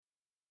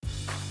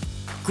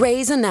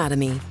Grey's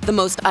Anatomy, the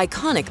most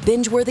iconic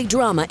binge-worthy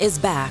drama, is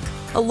back,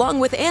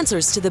 along with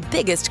answers to the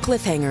biggest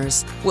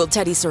cliffhangers. Will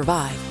Teddy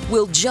survive?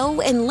 Will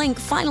Joe and Link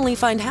finally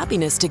find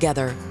happiness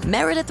together?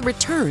 Meredith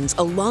returns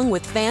along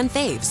with fan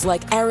faves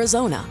like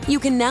Arizona. You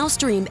can now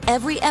stream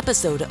every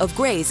episode of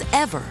Grey's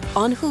ever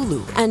on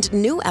Hulu, and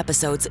new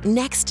episodes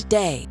next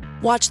day.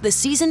 Watch the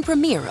season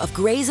premiere of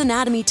Grey's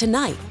Anatomy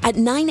tonight at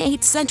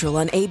 9/8 Central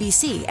on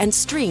ABC and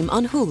stream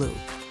on Hulu.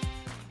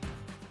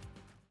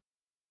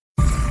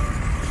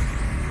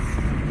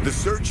 The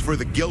search for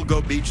the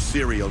Gilgo Beach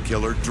serial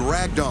killer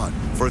dragged on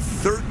for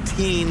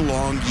 13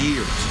 long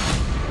years.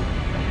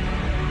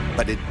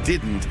 But it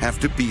didn't have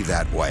to be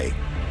that way.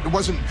 It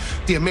wasn't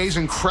the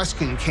amazing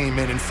Kreskin came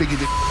in and figured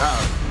it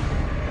out.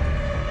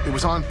 It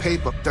was on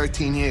paper,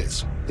 13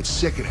 years. It's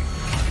sickening.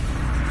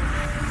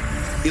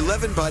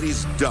 11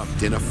 bodies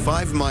dumped in a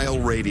 5-mile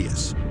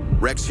radius.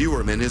 Rex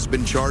Heuermann has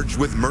been charged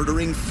with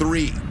murdering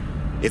 3.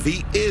 If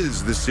he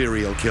is the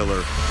serial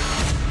killer,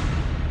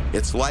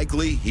 it's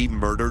likely he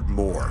murdered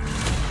more.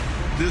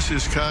 This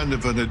is kind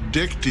of an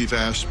addictive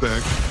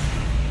aspect.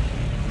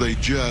 They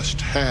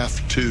just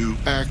have to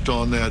act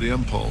on that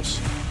impulse.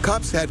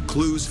 Cops had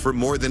clues for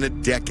more than a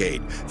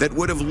decade that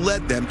would have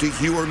led them to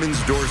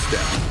Heuermann's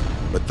doorstep.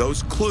 But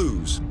those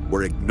clues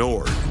were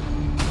ignored.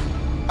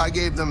 I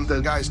gave them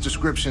the guy's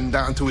description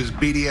down to his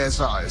beady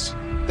ass eyes.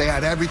 They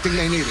had everything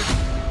they needed.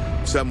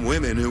 Some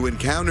women who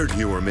encountered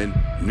Heuermann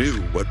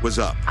knew what was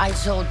up. I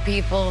told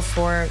people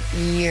for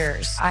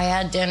years. I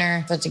had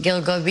dinner with the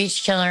Gilgo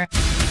Beach killer.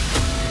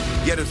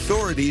 Yet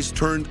authorities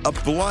turned a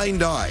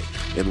blind eye,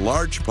 in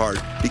large part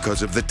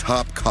because of the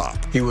top cop.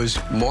 He was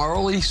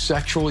morally,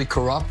 sexually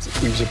corrupt.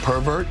 He was a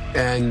pervert,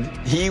 and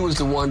he was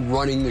the one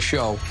running the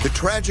show. The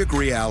tragic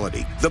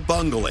reality, the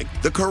bungling,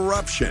 the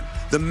corruption,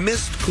 the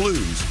missed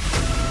clues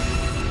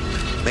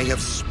may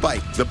have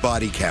spiked the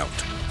body count.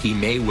 He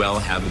may well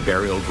have a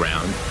burial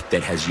ground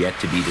that has yet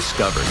to be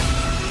discovered.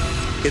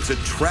 It's a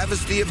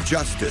travesty of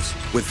justice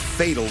with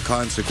fatal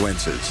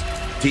consequences.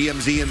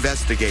 TMZ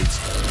investigates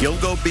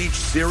Gilgo Beach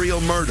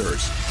serial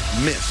murders,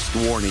 missed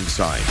warning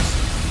signs.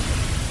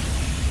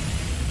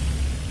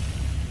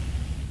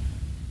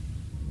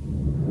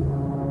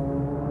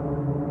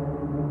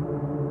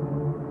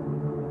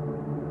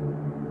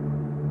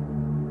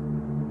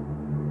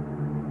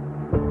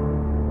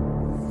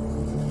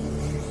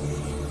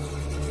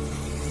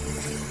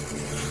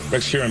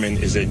 Rex Heuermann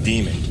is a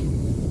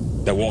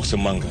demon that walks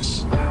among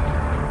us.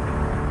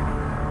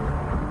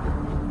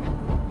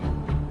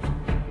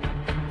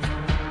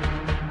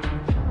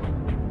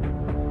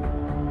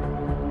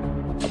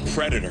 A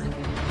predator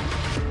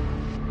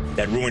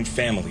that ruined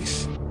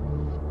families.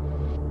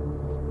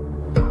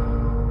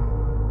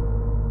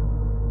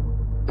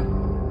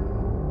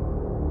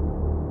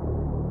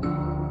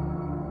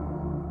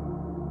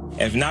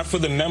 If not for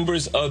the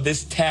members of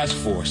this task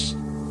force,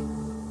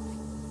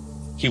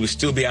 he would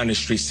still be on the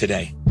streets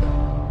today.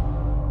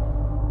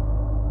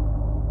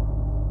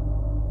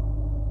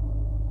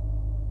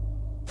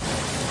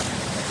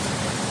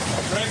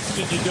 Rex,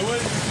 did you do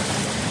it?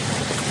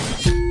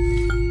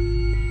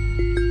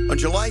 On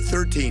July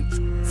 13th,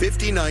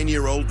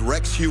 59-year-old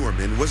Rex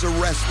Heuermann was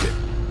arrested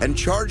and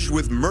charged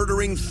with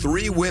murdering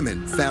 3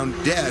 women found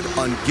dead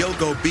on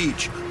Gilgo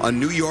Beach on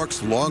New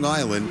York's Long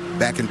Island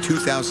back in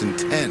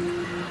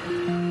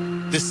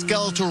 2010. The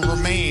skeletal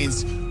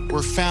remains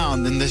were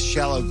found in this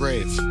shallow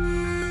grave.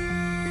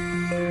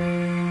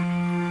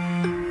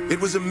 It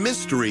was a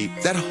mystery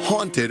that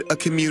haunted a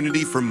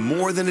community for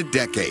more than a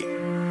decade,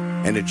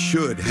 and it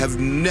should have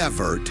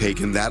never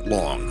taken that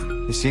long.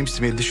 It seems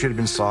to me this should have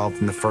been solved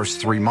in the first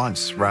 3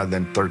 months rather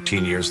than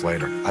 13 years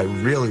later. I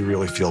really,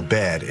 really feel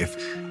bad if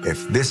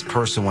this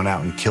person went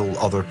out and killed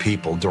other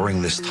people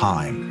during this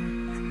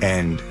time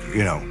and,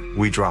 you know,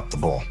 we dropped the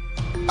ball.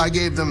 I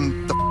gave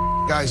them the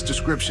guy's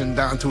description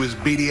down to his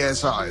beady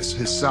ass eyes,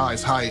 his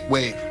size, height,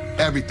 weight,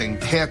 everything,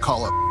 hair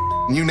color,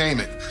 you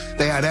name it.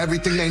 They had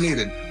everything they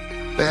needed.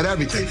 They had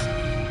everything.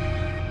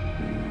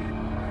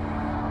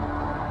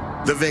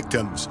 The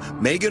victims,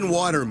 Megan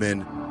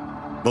Waterman,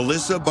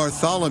 Melissa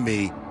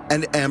Bartholomew,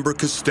 and Amber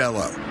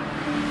Costello.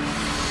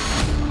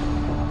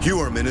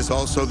 Heuermann is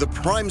also the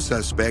prime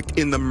suspect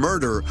in the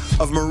murder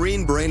of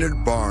Maureen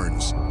Brainerd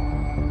Barnes.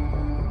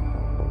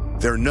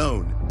 They're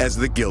known as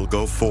the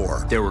Gilgo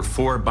 4. There were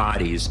 4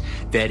 bodies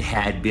that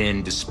had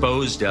been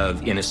disposed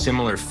of in a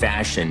similar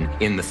fashion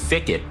in the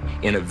thicket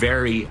in a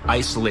very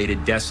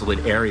isolated,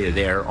 desolate area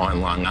there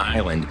on Long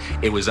Island.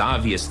 It was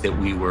obvious that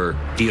we were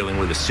dealing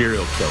with a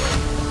serial killer.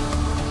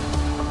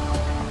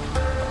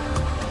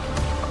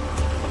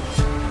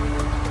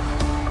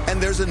 And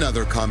there's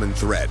another common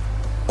thread.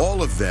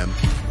 All of them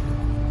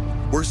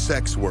were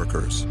sex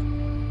workers.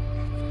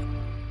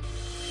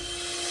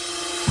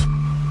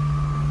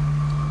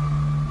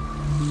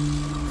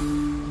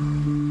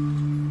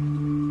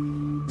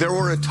 There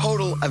were a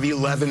total of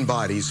 11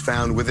 bodies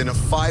found within a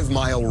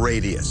 5-mile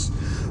radius.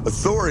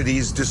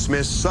 Authorities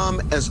dismiss some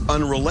as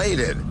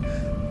unrelated,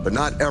 but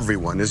not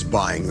everyone is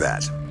buying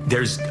that.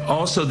 There's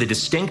also the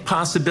distinct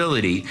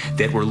possibility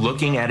that we're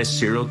looking at a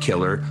serial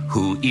killer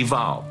who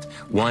evolved.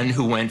 One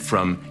who went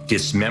from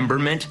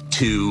dismemberment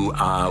to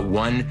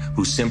one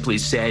who simply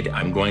said,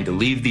 I'm going to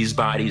leave these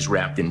bodies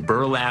wrapped in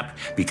burlap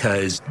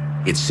because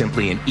it's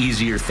simply an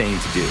easier thing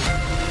to do.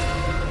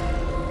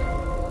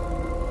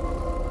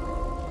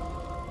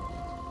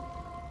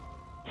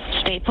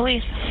 State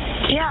police.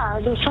 Yeah,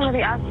 there's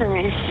somebody after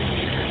me.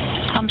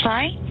 I'm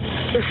sorry?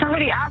 There's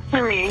somebody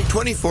after me.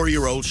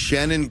 24-year-old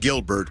Shannon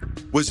Gilbert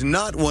was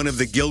not one of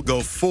the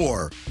Gilgo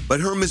 4, but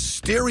her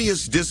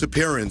mysterious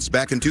disappearance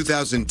back in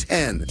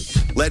 2010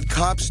 led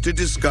cops to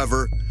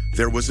discover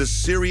there was a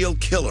serial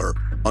killer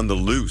on the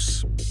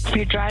loose.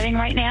 You're driving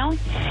right now? No,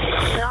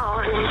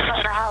 I'm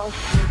inside the house.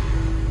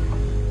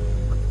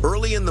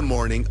 Early in the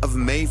morning of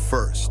May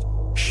 1st,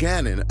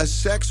 Shannon, a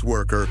sex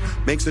worker,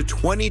 makes a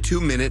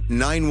 22-minute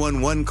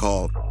 911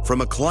 call from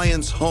a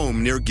client's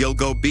home near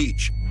Gilgo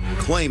Beach,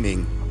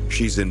 claiming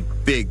she's in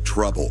big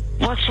trouble.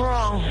 What's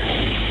wrong?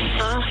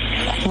 Huh?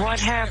 What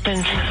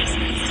happened?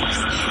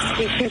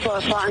 These people are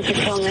plotting to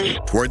kill me.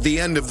 Toward the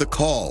end of the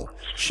call,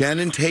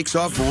 Shannon takes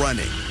off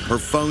running, her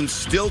phone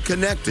still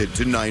connected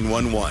to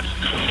 911.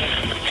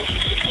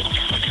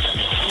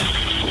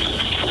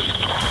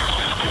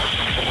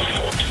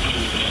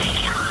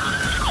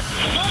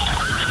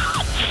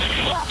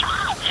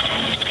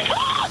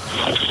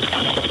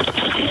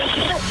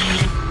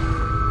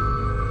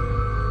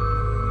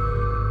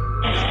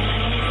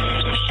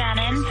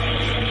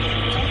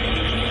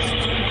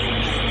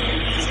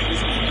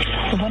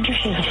 I wonder if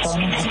she has a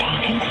phone in her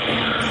pocket.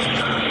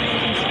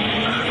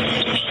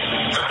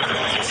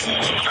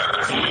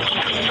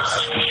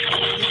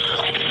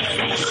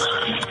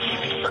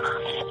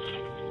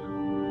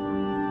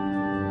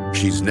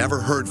 She's never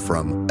heard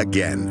from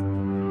again.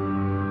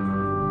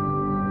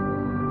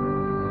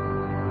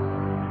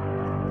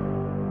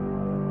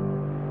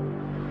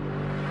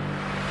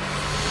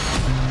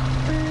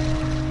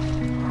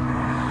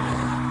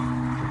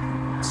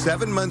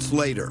 Seven months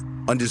later,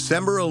 on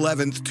December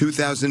 11th,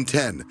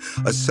 2010,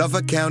 a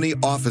Suffolk County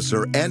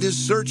officer and his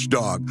search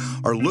dog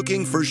are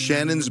looking for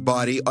Shannon's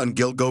body on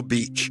Gilgo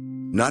Beach,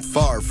 not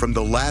far from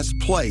the last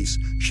place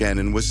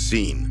Shannon was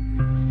seen.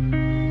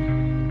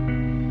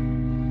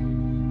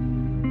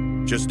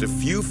 Just a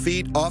few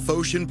feet off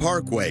Ocean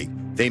Parkway,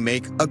 they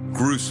make a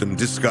gruesome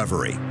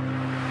discovery.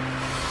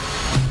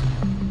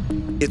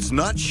 It's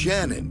not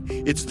Shannon,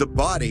 it's the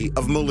body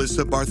of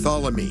Melissa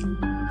Bartholomew.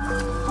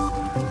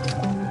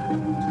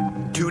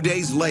 2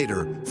 days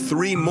later,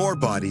 3 more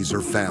bodies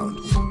are found.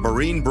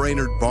 Maureen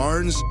Brainerd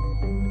Barnes,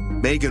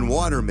 Megan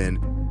Waterman,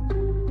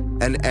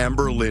 and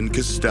Amber Lynn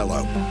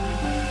Costello.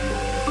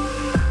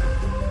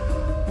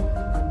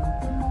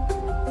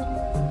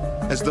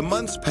 As the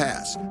months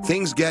pass,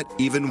 things get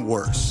even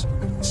worse.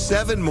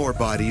 7 more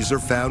bodies are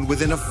found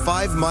within a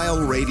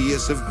 5-mile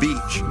radius of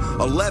beach,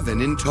 11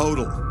 in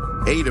total,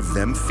 8 of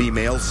them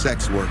female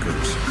sex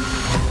workers.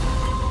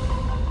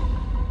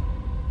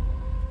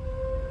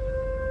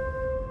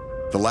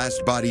 The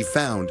last body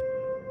found,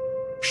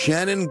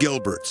 Shannon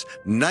Gilbert's,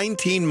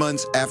 19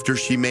 months after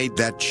she made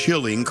that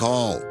chilling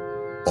call.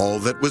 All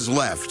that was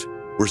left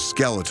were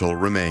skeletal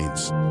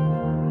remains.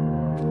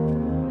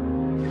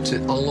 It's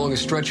along a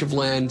stretch of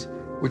land,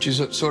 which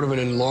is sort of an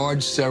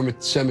enlarged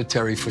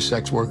cemetery for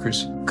sex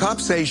workers.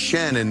 Cops say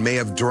Shannon may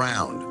have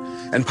drowned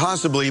and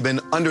possibly been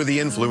under the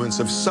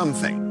influence of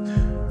something,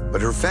 but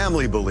her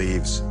family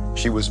believes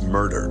she was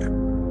murdered.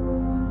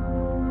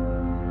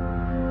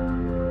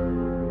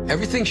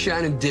 Everything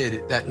Shannon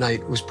did that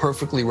night was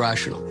perfectly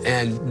rational,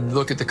 and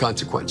look at the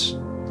consequence.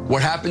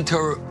 What happened to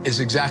her is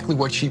exactly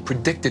what she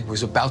predicted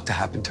was about to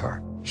happen to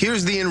her.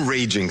 Here's the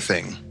enraging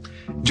thing.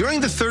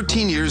 During the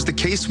 13 years the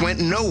case went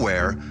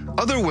nowhere,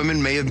 other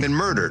women may have been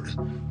murdered,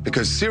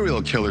 because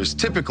serial killers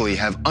typically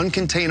have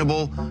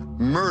uncontainable,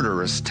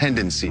 murderous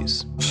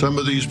tendencies. Some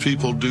of these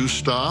people do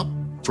stop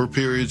for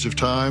periods of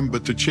time,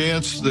 but the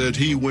chance that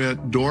he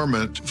went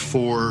dormant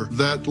for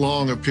that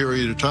long a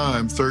period of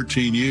time,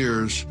 13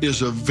 years,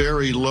 is a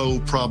very low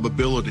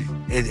probability.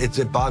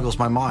 It boggles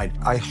my mind.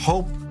 I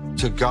hope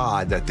to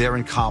God that their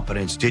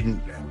incompetence didn't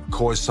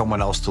cause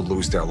someone else to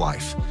lose their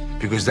life,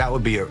 because that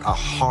would be a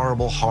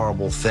horrible,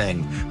 horrible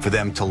thing for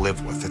them to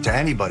live with, to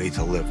anybody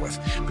to live with,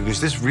 because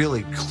this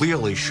really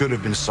clearly should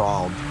have been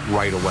solved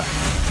right away.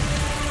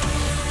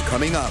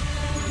 Coming up,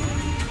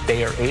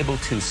 they are able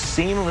to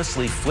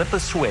seamlessly flip a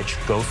switch,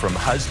 go from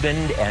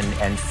husband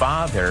and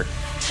father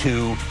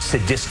to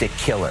sadistic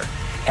killer.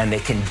 And they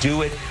can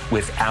do it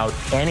without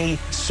any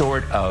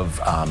sort of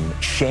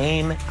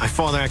shame. My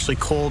father actually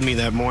called me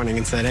that morning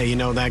and said, hey, you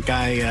know that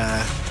guy,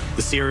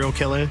 the serial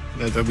killer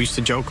that we used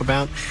to joke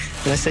about?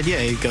 And I said, yeah.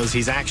 He goes,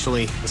 he's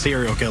actually a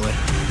serial killer.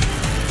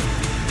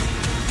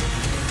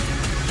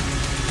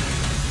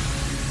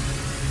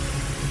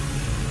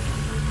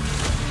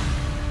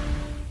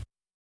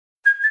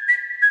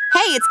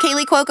 Hey, it's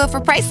Kaylee Cuoco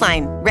for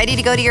Priceline. Ready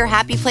to go to your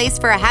happy place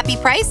for a happy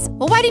price?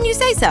 Well, why didn't you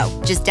say so?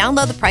 Just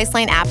download the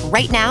Priceline app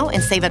right now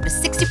and save up to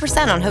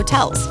 60% on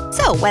hotels.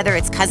 So whether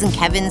it's Cousin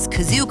Kevin's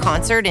Kazoo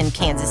Concert in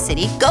Kansas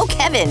City, go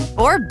Kevin,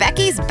 or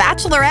Becky's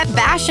Bachelorette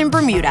Bash in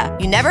Bermuda,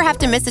 you never have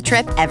to miss a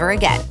trip ever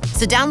again.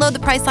 So download the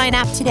Priceline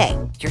app today.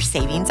 Your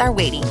savings are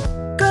waiting.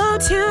 Go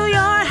to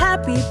your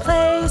happy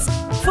place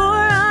for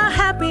a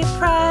happy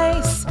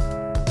price.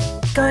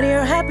 Go to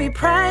your happy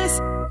price,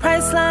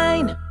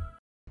 Priceline.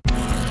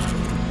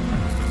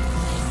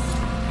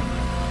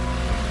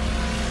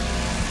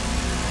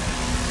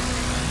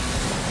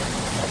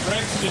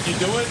 Rex, did you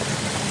do it?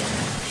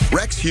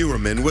 Rex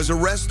Heuermann was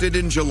arrested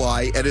in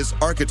July at his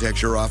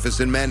architecture office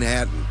in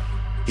Manhattan.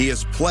 He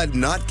has pled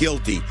not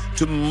guilty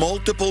to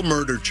multiple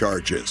murder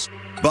charges.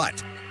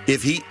 But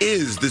if he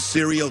is the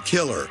serial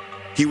killer,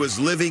 he was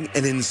living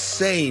an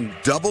insane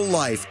double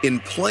life in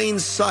plain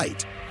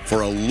sight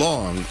for a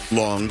long,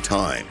 long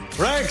time.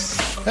 Rex!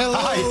 Hello!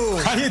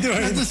 Hi. How you doing?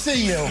 Good to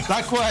see you.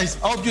 Likewise.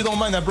 I hope you don't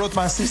mind. I brought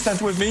my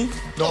assistant with me,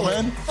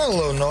 Norman.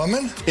 Hello,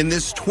 Norman. In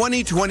this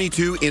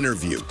 2022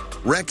 interview,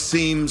 Rex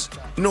seems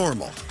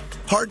normal.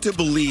 Hard to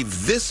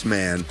believe this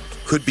man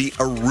could be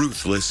a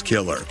ruthless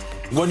killer.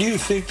 What do you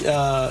think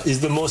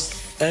is the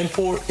most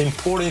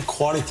important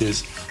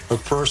qualities a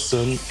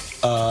person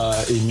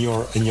in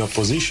your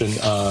position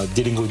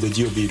dealing with the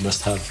DOB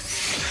must have?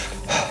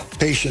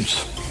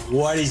 Patience.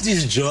 What is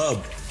this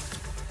job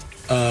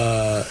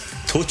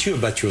taught you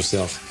about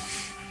yourself?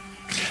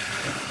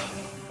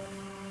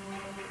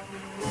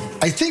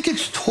 I think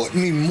it's taught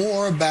me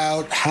more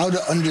about how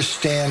to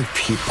understand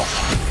people.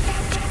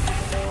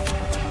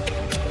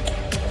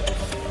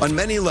 On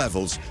many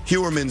levels,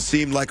 Heuermann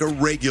seemed like a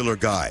regular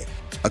guy,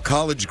 a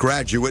college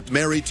graduate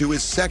married to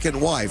his second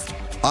wife,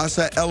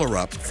 Asa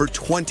Ellerup, for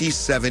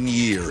 27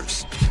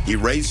 years. He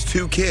raised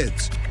 2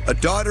 kids, a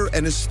daughter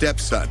and a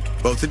stepson,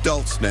 both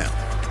adults now.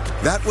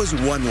 That was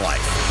one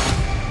life.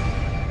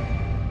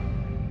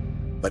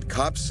 But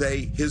cops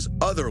say his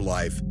other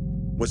life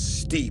was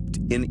steeped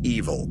in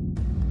evil.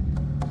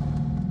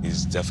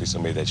 He's definitely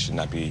somebody that should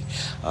not be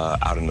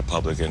out in the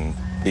public and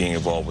being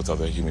involved with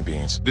other human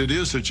beings. It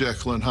is a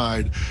Jekyll and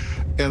Hyde,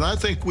 and I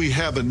think we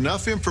have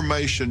enough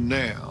information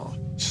now,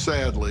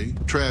 sadly,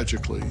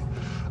 tragically,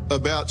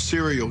 about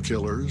serial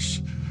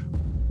killers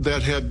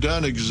that have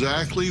done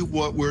exactly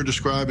what we're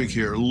describing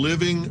here,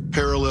 living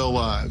parallel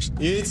lives.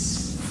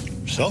 It's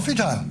selfie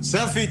time.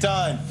 Selfie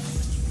time.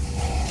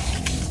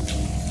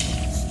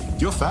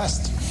 You're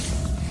fast.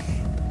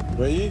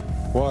 Ready?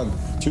 1,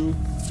 2,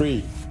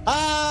 3.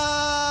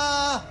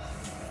 Ah!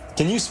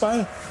 Can you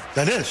smile?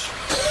 That is.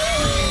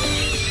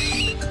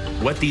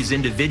 What these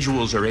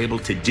individuals are able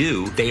to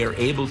do, they are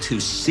able to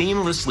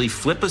seamlessly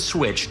flip a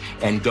switch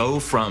and go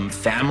from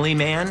family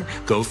man,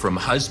 go from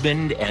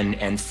husband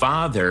and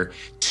father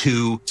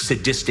to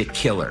sadistic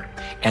killer.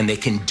 And they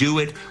can do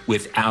it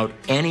without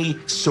any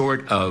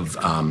sort of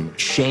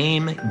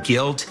shame,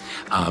 guilt,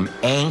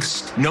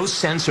 angst, no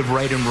sense of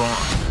right and wrong.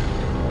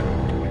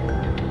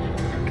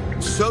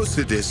 So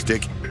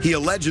sadistic, he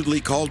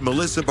allegedly called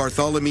Melissa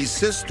Bartholomew's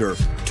sister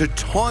to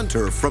taunt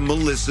her from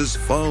Melissa's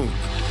phone.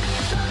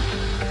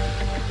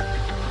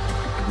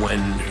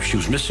 When she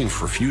was missing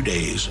for a few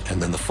days, and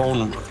then the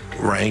phone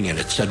rang and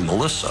it said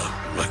Melissa,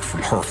 like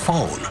from her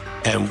phone.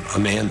 And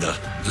Amanda,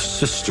 the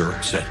sister,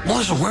 said,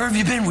 "Melissa, where have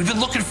you been? We've been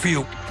looking for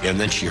you." And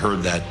then she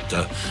heard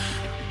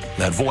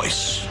that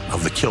voice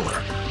of the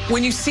killer.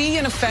 When you see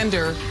an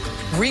offender,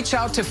 reach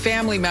out to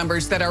family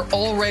members that are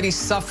already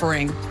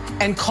suffering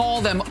and call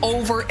them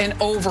over and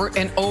over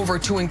and over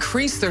to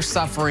increase their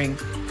suffering.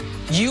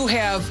 You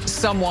have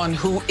someone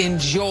who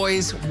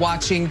enjoys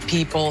watching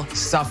people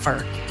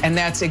suffer, and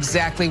that's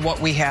exactly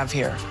what we have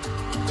here.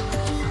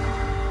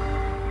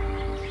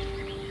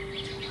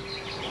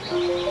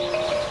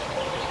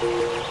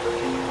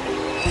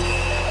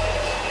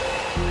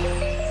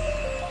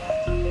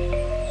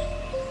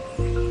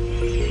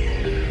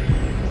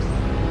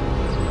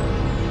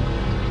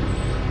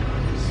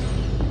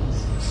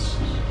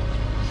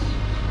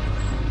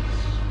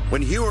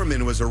 When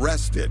Heuermann was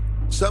arrested,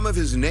 some of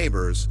his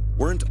neighbors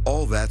weren't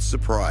all that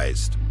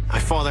surprised. My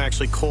father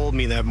actually called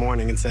me that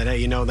morning and said, "Hey,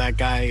 you know that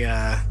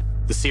guy,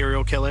 the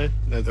serial killer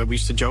that we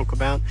used to joke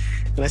about?"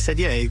 And I said,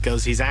 "Yeah." He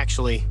goes, "He's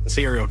actually a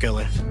serial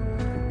killer."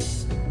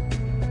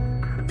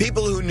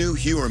 People who knew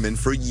Heuermann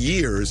for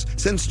years,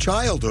 since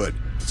childhood,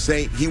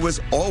 say he was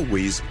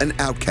always an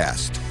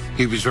outcast.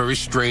 He was very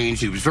strange.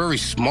 He was very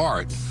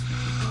smart,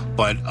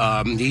 but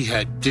he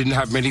didn't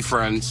have many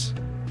friends,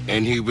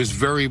 and he was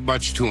very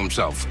much to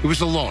himself. He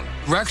was a loner.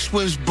 Rex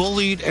was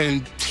bullied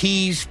and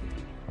teased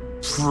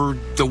for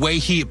the way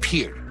he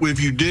appeared. If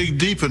you dig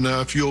deep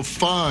enough, you'll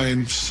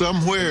find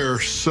somewhere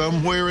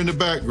in the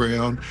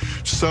background,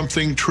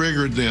 something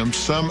triggered them,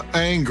 some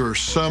anger,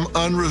 some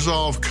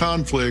unresolved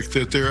conflict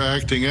that they're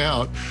acting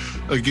out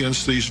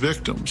against these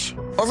victims.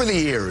 Over the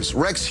years,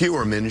 Rex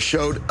Heuermann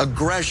showed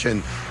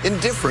aggression in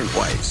different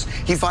ways.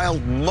 He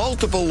filed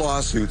multiple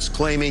lawsuits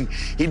claiming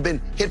he'd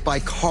been hit by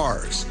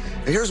cars.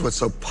 Here's what's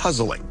so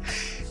puzzling.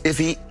 If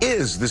he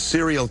is the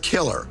serial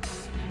killer,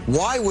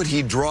 Why would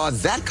he draw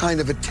that kind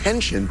of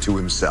attention to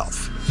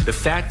himself? The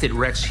fact that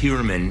Rex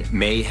Heuermann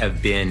may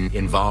have been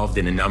involved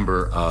in a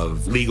number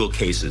of legal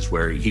cases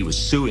where he was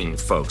suing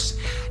folks,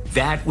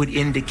 that would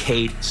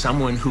indicate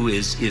someone who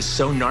is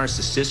so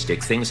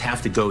narcissistic, things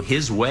have to go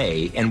his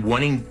way, and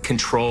wanting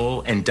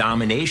control and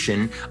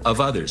domination of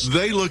others.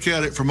 They look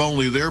at it from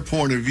only their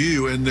point of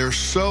view, and they're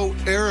so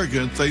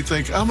arrogant, they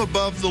think, I'm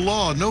above the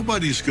law.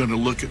 Nobody's going to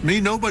look at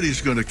me.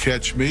 Nobody's going to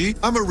catch me.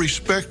 I'm a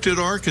respected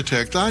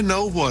architect. I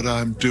know what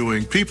I'm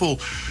doing. People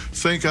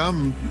think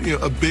I'm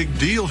a big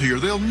deal here.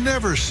 They'll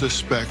never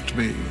suspect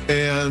me.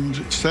 And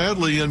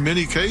sadly, in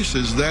many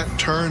cases, that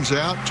turns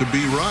out to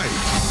be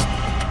right.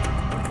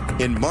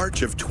 In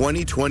March of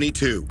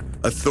 2022,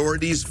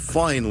 authorities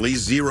finally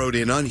zeroed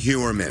in on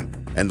Heuermann,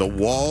 and the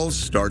walls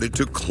started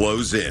to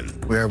close in.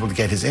 We were able to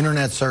get his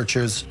internet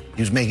searches.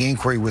 He was making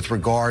inquiry with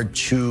regard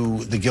to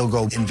the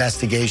Gilgo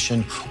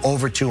investigation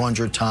over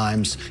 200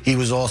 times. He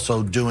was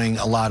also doing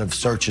a lot of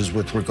searches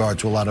with regard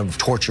to a lot of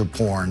torture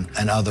porn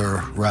and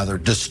other rather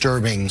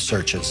disturbing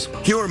searches.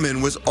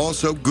 Heuermann was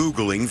also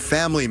Googling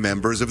family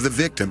members of the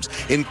victims,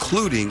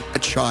 including a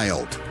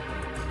child.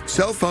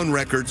 Cell phone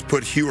records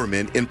put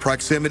Heuermann in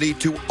proximity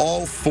to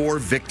all 4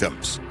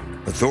 victims.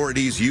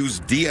 Authorities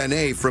used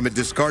DNA from a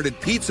discarded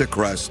pizza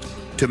crust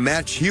to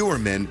match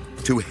Heuermann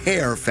to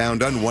hair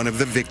found on one of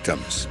the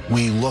victims.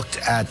 We looked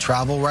at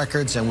travel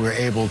records, and we were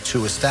able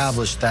to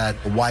establish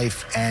that the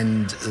wife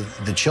and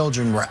the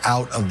children were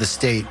out of the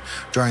state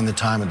during the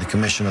time of the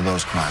commission of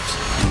those crimes.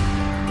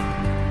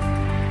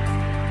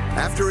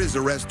 After his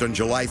arrest on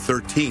July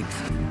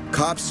 13th,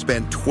 cops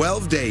spent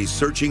 12 days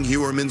searching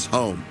Heuermann's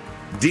home,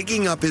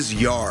 digging up his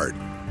yard.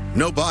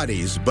 No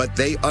bodies, but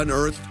they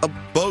unearthed a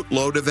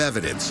boatload of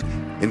evidence,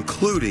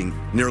 including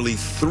nearly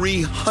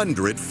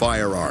 300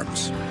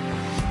 firearms.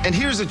 And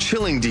here's a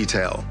chilling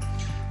detail.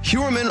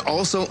 Heuermann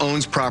also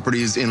owns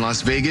properties in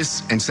Las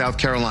Vegas and South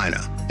Carolina.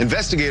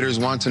 Investigators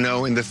want to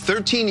know, in the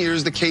 13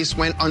 years the case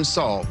went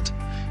unsolved,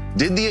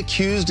 did the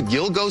accused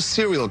Gilgo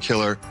serial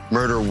killer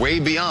murder way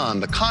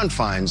beyond the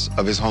confines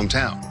of his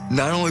hometown?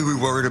 Not only are we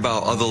worried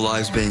about other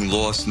lives being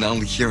lost, not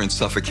only here in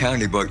Suffolk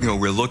County, but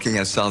we're looking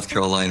at South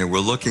Carolina, we're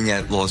looking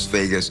at Las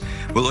Vegas,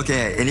 we're looking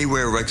at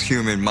anywhere Rex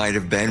Heuermann might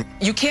have been.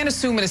 You can't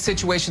assume in a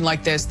situation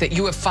like this that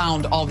you have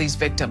found all these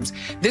victims.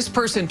 This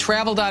person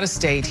traveled out of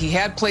state. He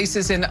had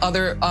places in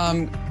other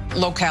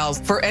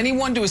locales. For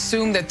anyone to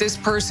assume that this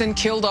person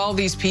killed all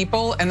these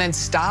people and then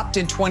stopped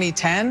in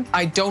 2010,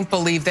 I don't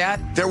believe that.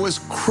 There was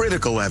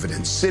critical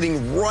evidence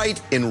sitting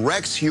right in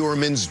Rex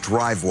Heuermann's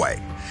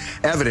driveway.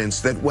 Evidence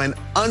that went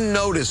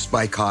unnoticed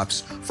by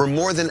cops for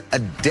more than a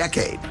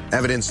decade.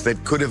 Evidence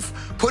that could have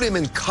put him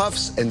in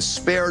cuffs and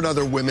spared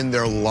other women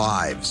their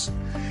lives.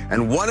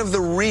 And one of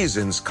the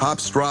reasons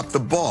cops dropped the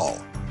ball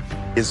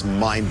is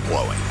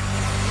mind-blowing.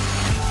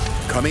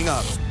 Coming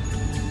up,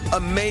 a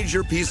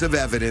major piece of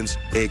evidence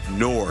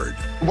ignored.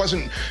 It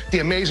wasn't the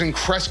amazing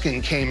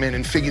Kreskin came in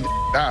and figured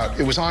it out.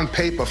 It was on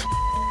paper for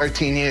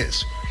 13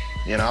 years,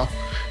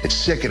 It's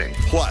sickening.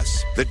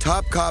 Plus, the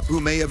top cop who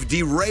may have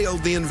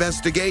derailed the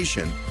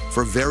investigation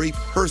for very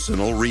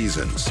personal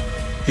reasons.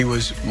 He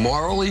was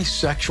morally,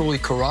 sexually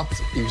corrupt.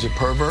 He was a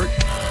pervert.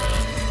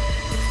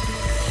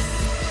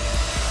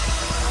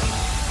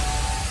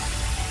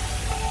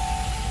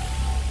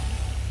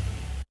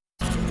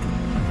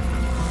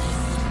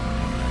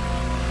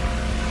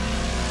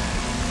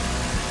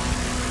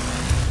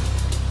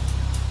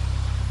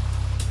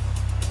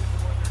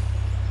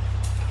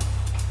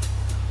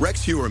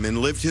 Rex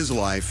Heuermann lived his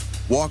life,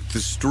 walked the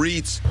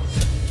streets,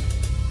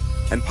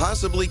 and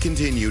possibly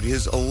continued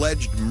his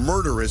alleged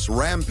murderous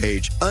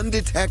rampage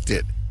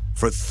undetected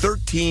for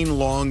 13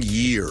 long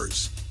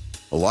years.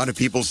 A lot of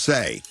people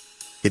say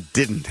it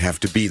didn't have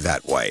to be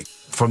that way.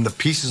 From the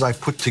pieces I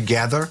put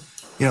together,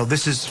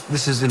 this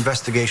is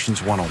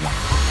Investigations 101.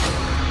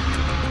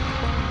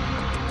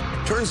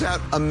 Turns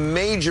out a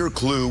major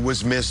clue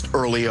was missed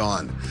early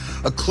on,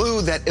 a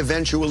clue that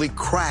eventually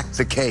cracked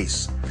the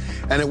case.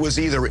 And it was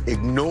either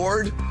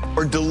ignored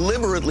or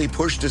deliberately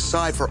pushed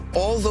aside for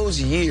all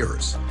those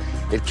years.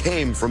 It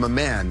came from a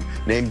man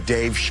named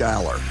Dave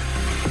Schaller.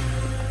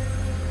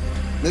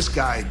 This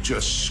guy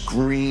just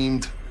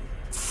screamed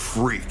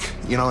freak.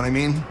 You know what I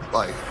mean?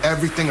 Like,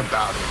 everything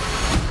about it.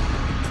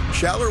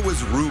 Schaller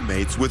was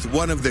roommates with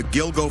one of the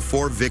Gilgo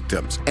 4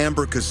 victims,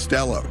 Amber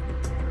Costello.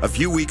 A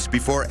few weeks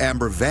before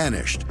Amber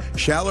vanished,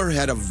 Schaller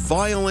had a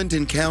violent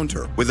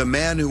encounter with a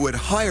man who had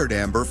hired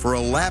Amber for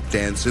a lap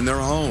dance in their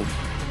home.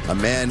 A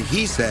man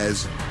he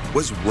says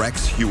was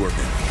Rex Heuermann.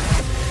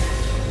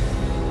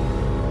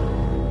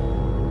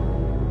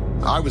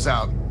 I was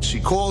out. She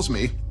calls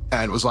me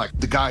and was like,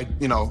 the guy,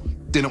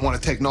 didn't want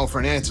to take no for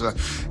an answer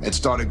and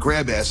started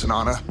grab-assing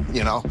on her,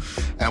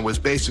 and was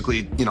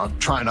basically,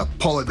 trying to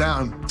pull her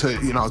down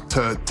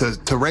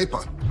to rape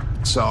her.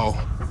 So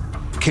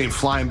came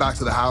flying back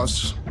to the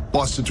house,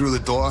 busted through the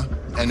door,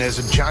 and there's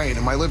a giant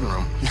in my living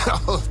room,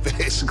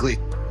 basically.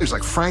 It was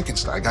like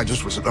Frankenstein. I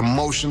just was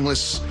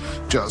emotionless,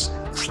 just,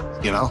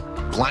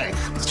 blank.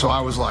 So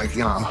I was like,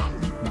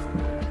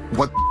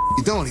 what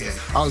you doing here?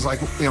 I was like,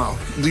 you know,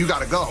 you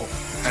gotta go.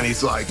 And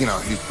he's like, you know,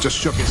 he just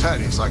shook his head.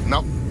 He's like,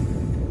 nope.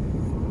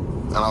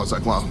 And I was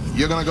like, well,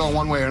 you're gonna go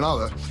one way or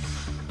another.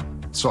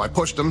 So I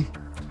pushed him.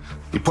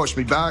 He pushed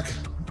me back.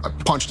 I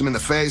punched him in the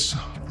face,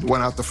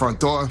 went out the front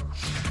door,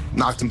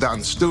 knocked him down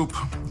the stoop,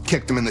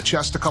 kicked him in the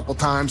chest a couple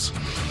times.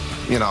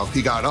 You know,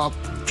 he got up,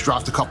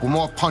 dropped a couple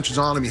more punches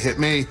on him, he hit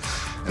me.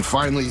 And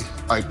finally,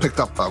 I picked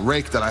up a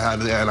rake that I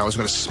had there and I was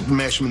gonna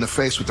smash him in the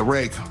face with the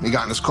rake. He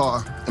got in his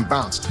car and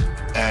bounced.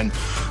 And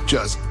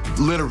just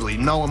literally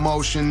no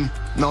emotion,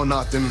 no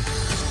nothing.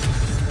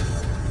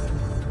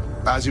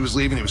 As he was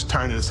leaving, he was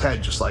turning his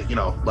head just like, you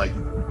know, like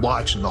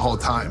watching the whole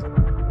time.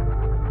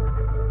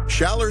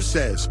 Schaller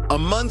says a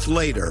month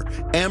later,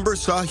 Amber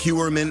saw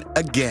Hewerman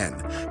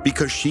again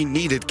because she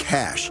needed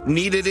cash,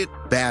 needed it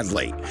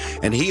badly,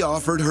 and he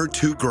offered her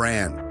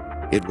 $2,000.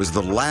 It was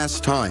the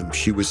last time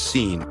she was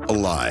seen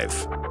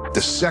alive.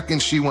 The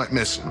second she went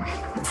missing,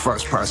 the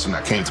first person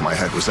that came to my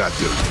head was that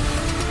dude.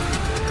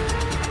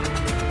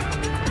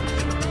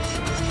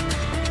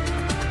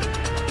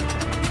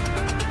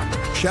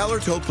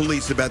 Schaller told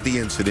police about the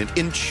incident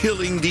in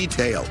chilling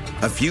detail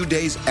a few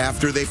days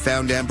after they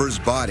found Amber's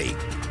body.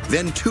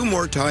 Then 2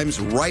 more times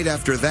right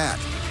after that,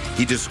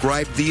 he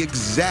described the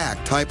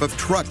exact type of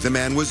truck the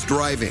man was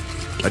driving,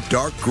 a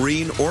dark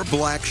green or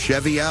black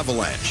Chevy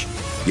Avalanche.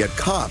 Yet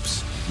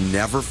cops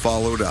never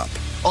followed up.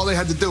 All they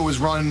had to do was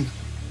run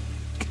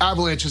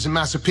avalanches in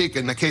Massapequa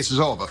and the case is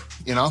over,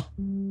 you know?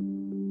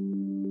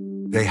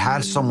 They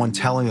had someone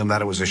telling them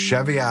that it was a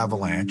Chevy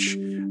Avalanche,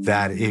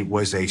 that it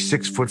was a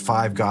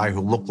 6'5" guy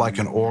who looked like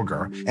an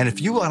ogre. And if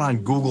you went on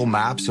Google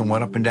Maps and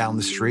went up and down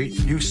the street,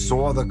 you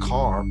saw the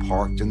car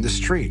parked in the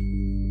street.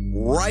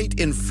 Right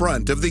in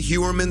front of the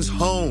Hewerman's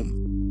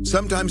home.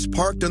 Sometimes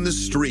parked on the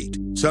street,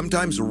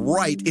 sometimes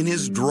right in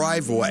his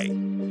driveway.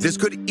 This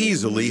could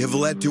easily have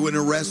led to an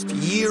arrest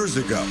years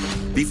ago,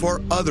 before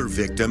other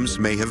victims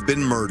may have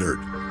been murdered.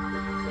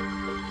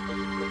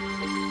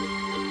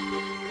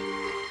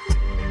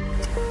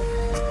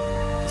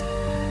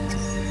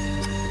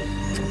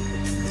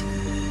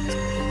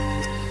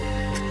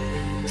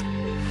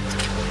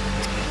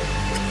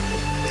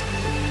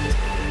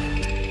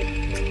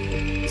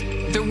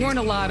 There weren't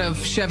a lot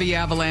of Chevy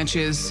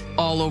Avalanches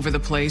all over the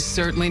place,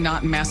 certainly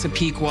not in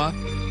Massapequa.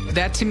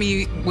 That to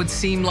me would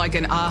seem like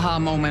an aha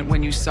moment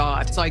when you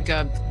saw it. It's like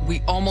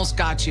we almost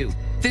got you.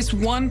 This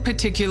one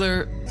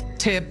particular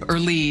tip or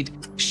lead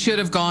should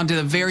have gone to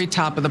the very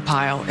top of the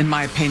pile, in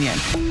my opinion.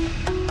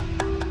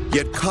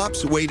 Yet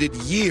cops waited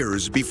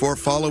years before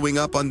following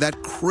up on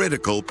that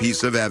critical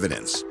piece of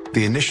evidence.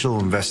 The initial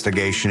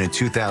investigation in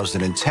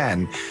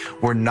 2010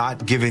 were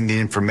not giving the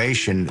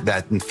information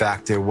that, in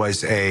fact, there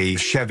was a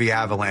Chevy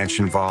Avalanche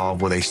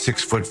involved with a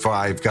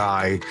 6'5"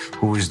 guy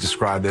who was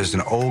described as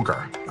an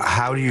ogre.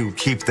 How do you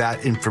keep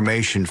that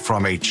information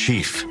from a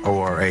chief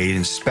or an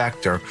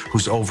inspector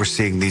who's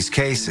overseeing these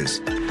cases?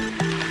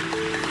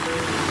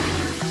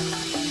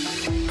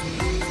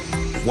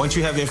 Once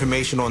you have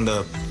information on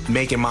the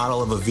make and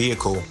model of a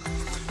vehicle,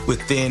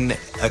 within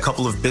a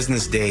couple of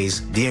business days,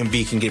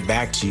 DMV can get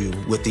back to you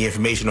with the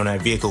information on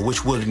that vehicle,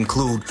 which would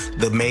include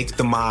the make,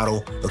 the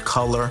model, the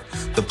color,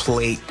 the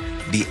plate,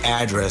 the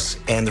address,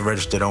 and the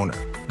registered owner.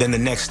 Then the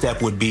next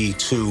step would be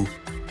to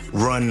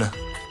run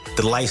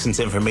the license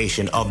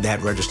information of that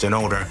registered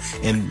owner,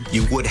 and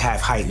you would have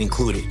height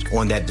included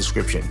on that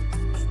description,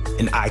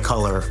 and eye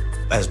color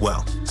as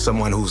well.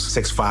 Someone who's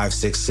 6'5",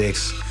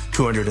 6'6",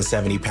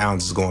 270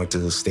 pounds is going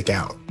to stick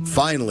out.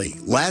 Finally,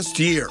 last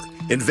year,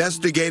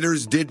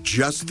 investigators did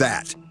just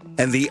that.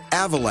 And the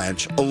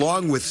Avalanche,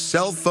 along with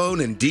cell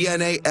phone and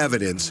DNA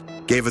evidence,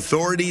 gave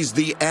authorities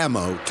the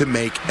ammo to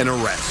make an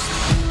arrest.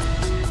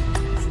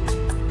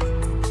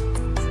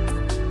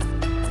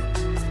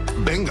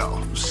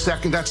 Bingo.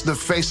 Second, that's the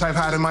face I've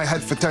had in my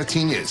head for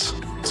 13 years.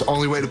 It's the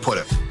only way to put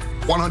it.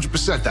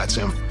 100% that's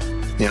him,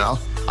 you know?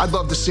 I'd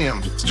love to see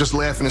him just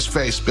laugh in his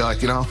face, be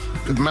like, you know,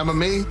 remember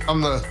me?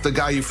 I'm the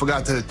guy you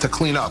forgot to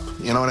clean up,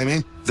 you know what I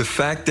mean? The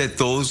fact that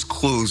those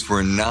clues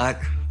were not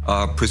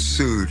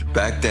pursued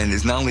back then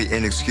is not only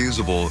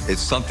inexcusable,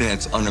 it's something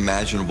that's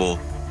unimaginable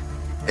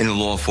in the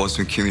law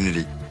enforcement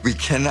community. We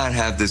cannot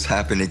have this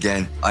happen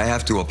again. I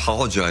have to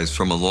apologize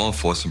from a law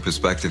enforcement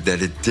perspective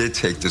that it did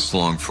take this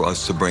long for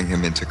us to bring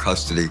him into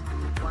custody.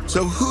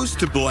 So who's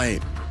to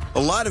blame?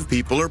 A lot of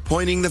people are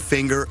pointing the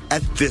finger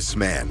at this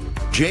man,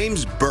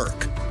 James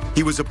Burke.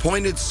 He was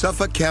appointed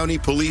Suffolk County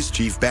Police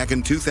Chief back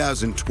in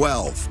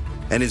 2012,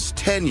 and his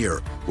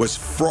tenure was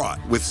fraught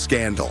with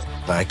scandal.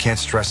 I can't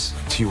stress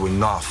to you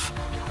enough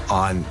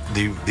on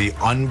the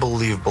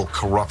unbelievable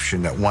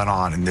corruption that went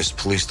on in this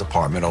police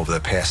department over the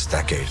past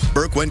decade.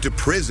 Burke went to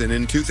prison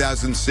in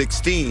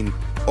 2016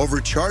 over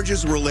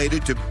charges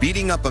related to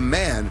beating up a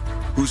man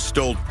who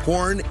stole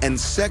porn and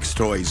sex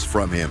toys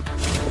from him.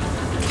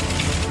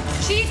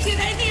 Chief, do you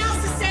have anything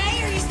else to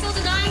say, or are you still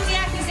denying the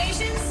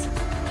accusations?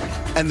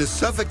 And the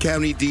Suffolk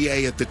County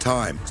DA at the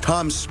time,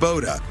 Tom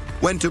Spoda,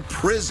 went to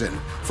prison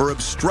for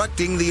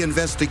obstructing the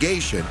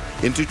investigation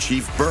into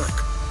Chief Burke.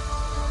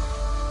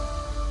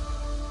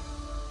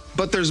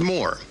 But there's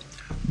more.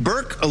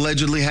 Burke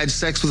allegedly had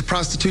sex with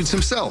prostitutes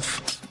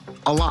himself.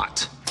 A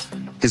lot.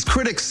 His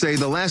critics say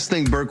the last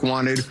thing Burke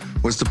wanted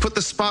was to put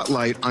the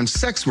spotlight on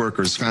sex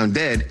workers found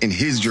dead in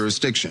his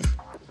jurisdiction.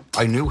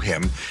 I knew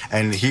him,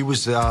 and he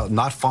was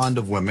not fond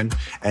of women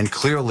and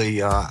clearly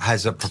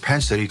has a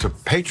propensity to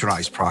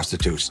patronize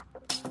prostitutes.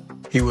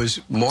 He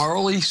was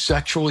morally,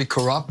 sexually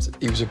corrupt.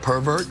 He was a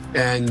pervert,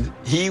 and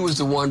he was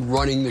the one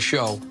running the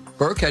show.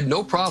 Burke had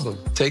no problem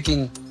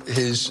taking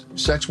his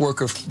sex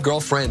worker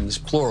girlfriends,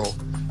 plural,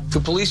 to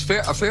police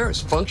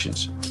affairs,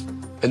 functions.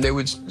 And they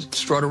would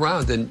strut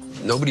around, and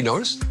nobody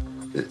noticed.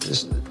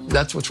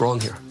 That's what's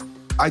wrong here.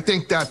 I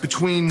think that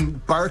between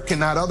Burke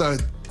and that other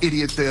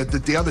idiot,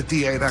 the other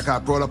DA that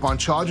got brought up on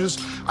charges,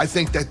 I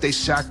think that they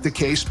sacked the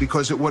case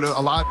because a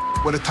lot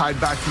would have tied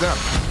back to them.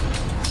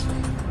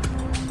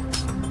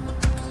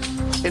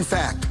 In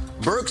fact,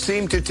 Burke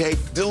seemed to take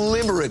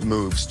deliberate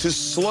moves to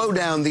slow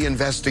down the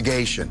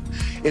investigation,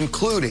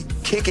 including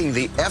kicking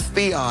the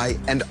FBI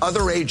and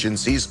other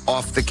agencies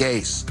off the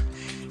case.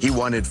 He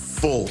wanted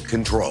full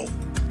control.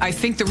 I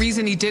think the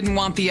reason he didn't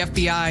want the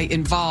FBI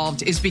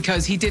involved is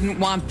because he didn't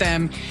want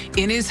them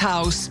in his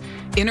house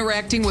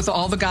interacting with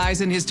all the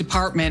guys in his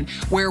department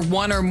where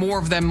one or more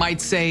of them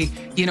might say,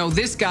 you know,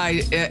 this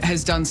guy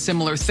has done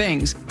similar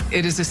things.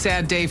 It is a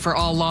sad day for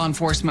all law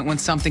enforcement when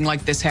something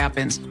like this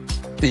happens.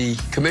 The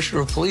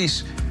commissioner of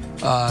police,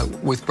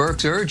 with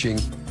Burke's urging,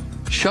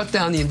 shut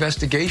down the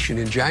investigation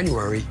in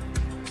January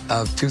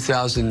of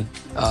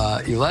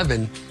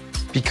 2011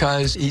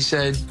 because he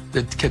said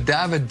that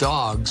cadaver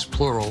dogs,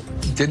 plural,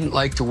 didn't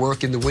like to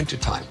work in the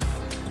wintertime.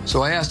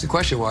 So I asked the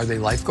question, well, are they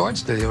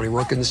lifeguards? Do they only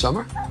work in the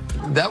summer?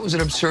 That was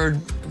an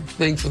absurd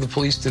thing for the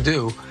police to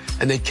do,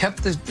 and they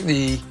kept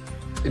the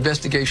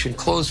investigation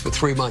closed for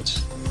 3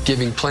 months,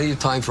 giving plenty of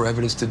time for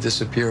evidence to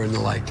disappear and the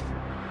like.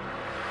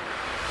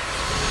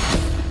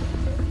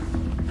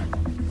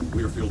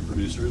 We're field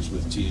producers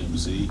with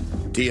TMZ.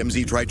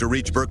 TMZ tried to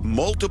reach Burke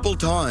multiple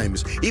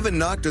times, even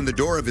knocked on the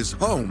door of his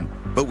home,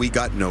 but we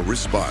got no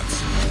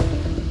response.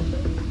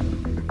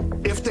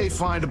 If they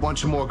find a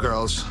bunch of more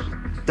girls,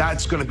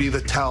 that's going to be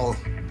the tell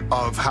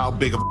of how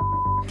big of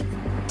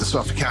the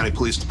Suffolk County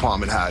Police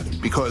Department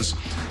had. Because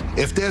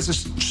if there's a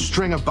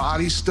string of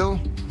bodies still,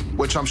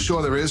 which I'm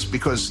sure there is,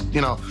 because,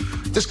 you know,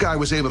 this guy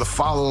was able to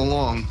follow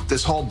along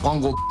this whole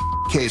bungled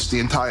case the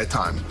entire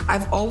time.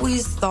 I've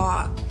always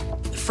thought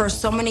for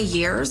so many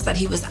years that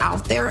he was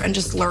out there and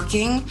just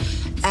lurking.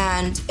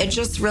 And it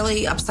just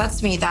really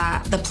upsets me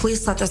that the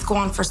police let this go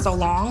on for so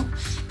long,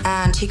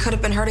 and he could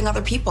have been hurting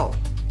other people.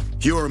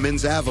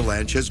 Huerman's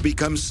avalanche has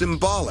become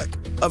symbolic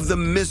of the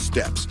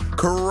missteps,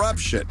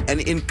 corruption,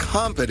 and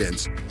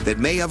incompetence that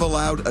may have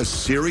allowed a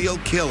serial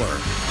killer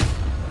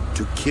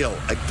to kill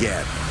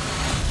again.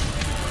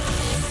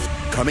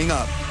 Coming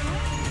up,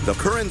 the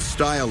current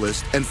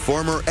stylist and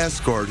former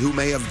escort who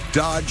may have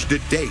dodged a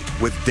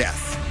date with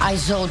death. I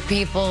sold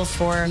people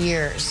for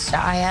years.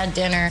 I had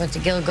dinner with the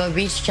Gilgo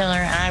Beach killer,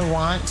 and I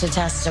want to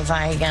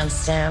testify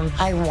against him.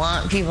 I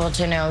want people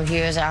to know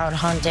he was out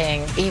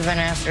hunting, even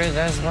after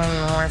those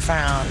women were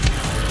found.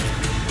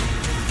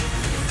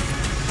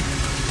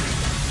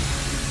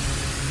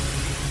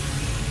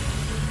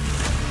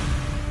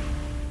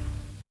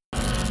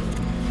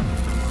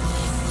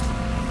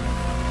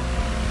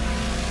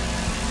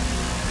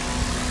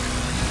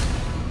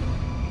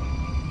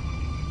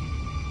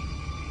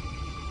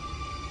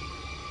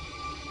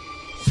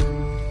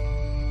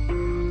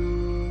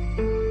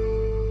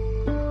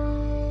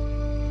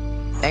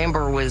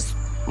 Amber was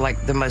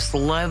like the most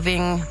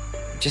loving,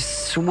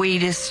 just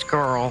sweetest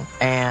girl.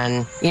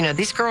 And, you know,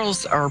 these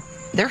girls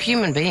they're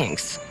human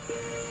beings.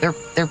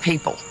 They're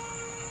people.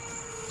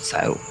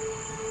 So.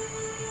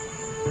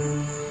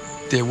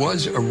 There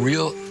was a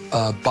real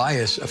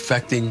bias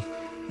affecting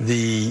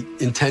the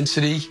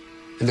intensity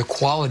and the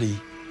quality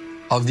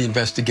of the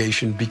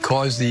investigation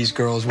because these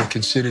girls were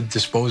considered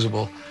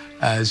disposable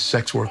as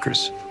sex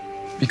workers.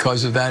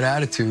 Because of that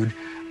attitude,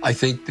 I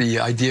think the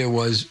idea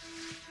was,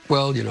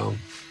 well, you know,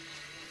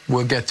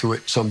 we'll get to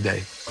it someday.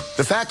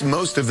 The fact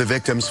most of the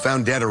victims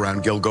found dead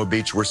around Gilgo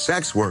Beach were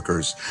sex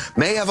workers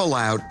may have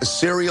allowed a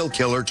serial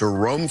killer to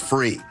roam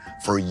free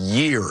for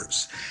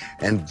years.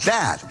 And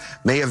that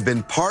may have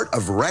been part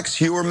of Rex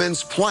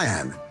Huerman's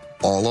plan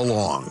all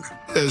along.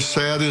 As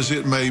sad as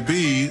it may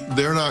be,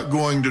 they're not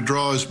going to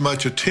draw as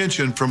much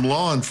attention from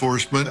law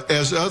enforcement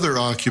as other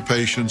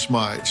occupations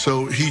might.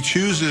 So he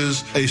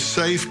chooses a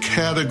safe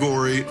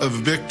category of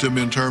victim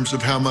in terms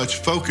of how much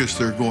focus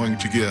they're going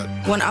to get.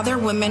 When other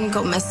women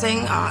go missing,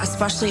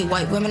 especially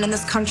white women in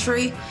this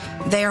country,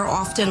 they are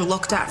often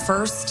looked at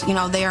first. You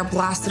know, they are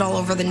blasted all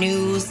over the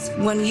news.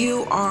 When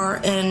you are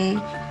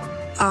in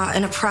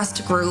an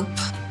oppressed group,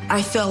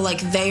 I feel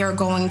like they are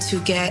going to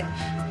get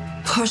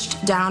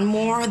pushed down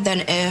more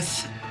than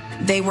if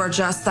they were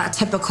just that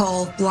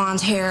typical blonde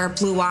hair,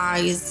 blue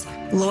eyes,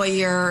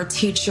 lawyer,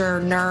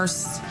 teacher,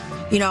 nurse,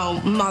 you know,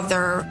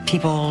 mother.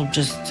 People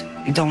just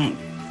don't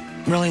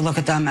really look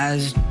at them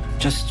as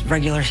just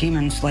regular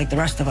humans like the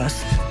rest of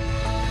us.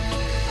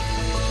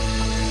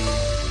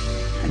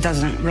 It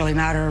doesn't really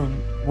matter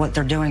what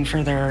they're doing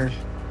for their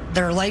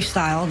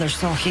lifestyle. They're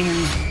still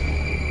humans.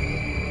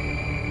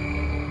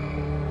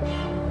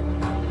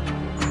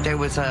 There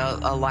was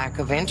a lack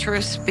of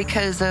interest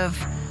because of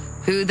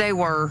who they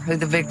were, who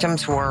the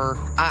victims were.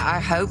 I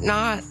hope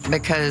not,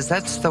 because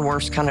that's the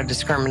worst kind of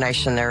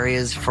discrimination there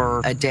is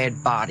for a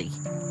dead body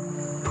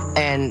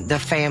and the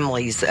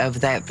families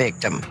of that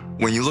victim.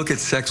 When you look at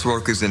sex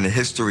workers in the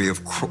history of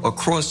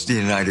across the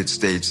United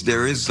States,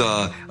 there is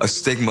a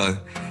stigma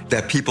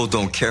that people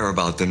don't care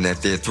about them,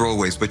 that they're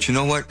throwaways. But you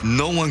know what?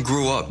 No one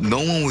grew up, no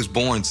one was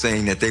born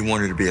saying that they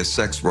wanted to be a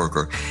sex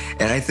worker.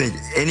 And I think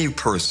any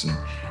person,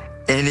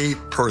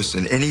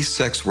 any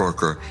sex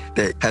worker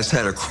that has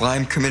had a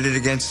crime committed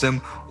against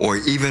them or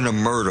even a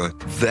murder,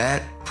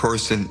 that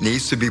person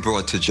needs to be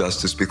brought to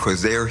justice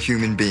because they are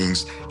human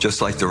beings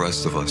just like the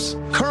rest of us.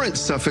 Current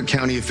Suffolk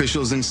County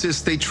officials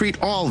insist they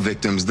treat all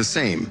victims the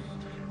same.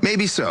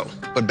 Maybe so,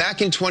 but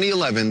back in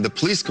 2011, the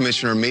police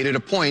commissioner made it a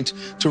point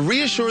to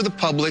reassure the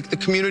public the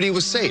community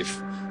was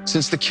safe,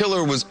 since the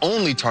killer was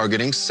only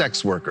targeting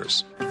sex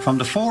workers. From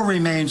the 4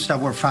 remains that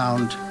were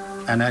found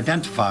and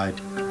identified,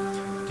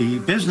 the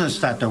business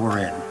that they were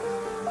in,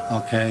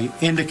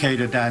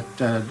 indicated that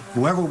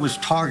whoever was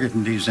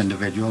targeting these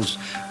individuals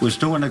was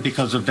doing it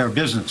because of their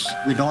business.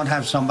 We don't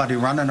have somebody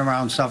running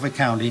around Suffolk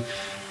County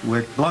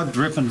with blood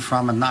dripping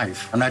from a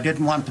knife. And I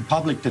didn't want the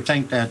public to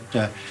think that,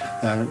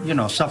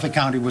 Suffolk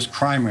County was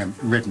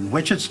crime-ridden,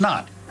 which it's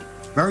not.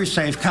 Very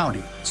safe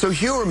county. So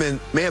Huerman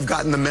may have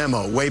gotten the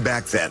memo way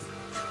back then.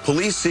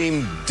 Police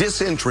seemed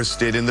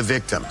disinterested in the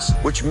victims,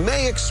 which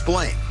may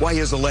explain why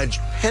his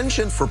alleged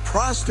penchant for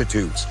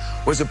prostitutes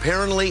was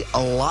apparently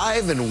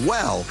alive and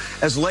well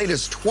as late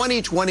as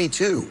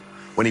 2022,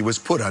 when he was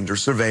put under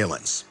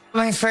surveillance.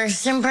 My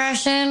first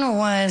impression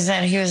was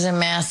that he was a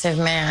massive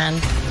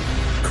man.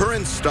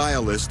 Current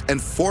stylist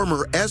and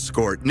former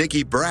escort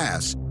Nikki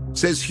Brass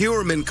says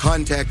Huerman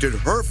contacted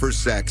her for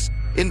sex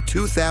in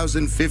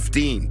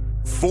 2015.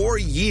 4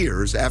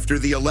 years after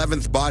the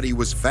 11th body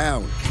was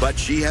found. But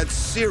she had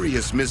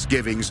serious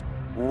misgivings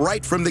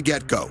right from the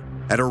get-go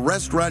at a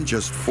restaurant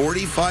just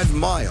 45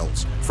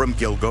 miles from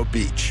Gilgo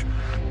Beach.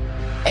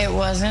 It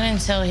wasn't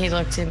until he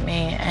looked at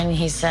me and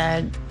he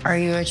said, "Are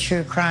you a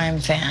true crime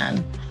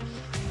fan?"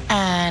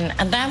 And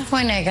at that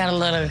point, I got a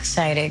little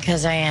excited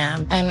because I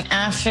am. And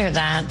after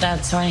that,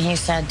 that's when he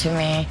said to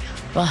me,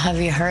 "Well,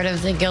 have you heard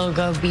of the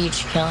Gilgo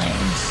Beach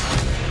killings?"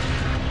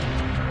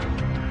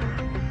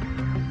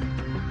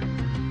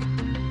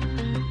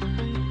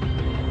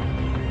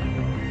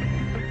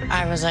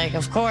 I was like,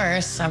 of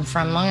course, I'm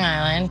from Long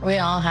Island. We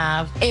all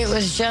have. It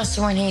was just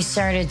when he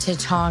started to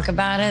talk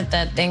about it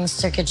that things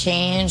took a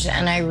change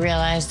and I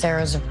realized there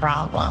was a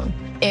problem.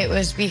 It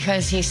was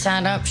because he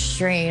sat up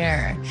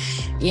straighter.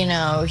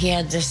 He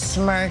had this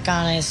smirk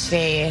on his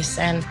face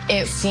and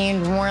it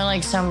seemed more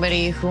like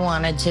somebody who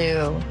wanted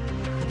to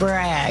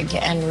brag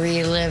and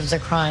relive the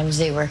crimes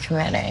they were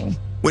committing.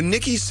 When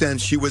Nikki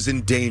sensed she was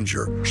in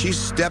danger, she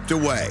stepped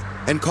away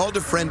and called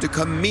a friend to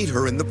come meet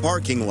her in the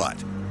parking lot,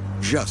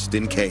 just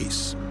in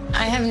case.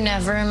 I have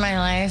never in my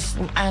life,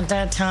 at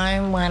that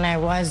time when I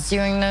was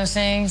doing those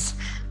things,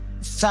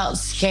 felt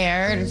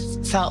scared,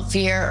 felt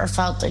fear, or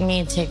felt the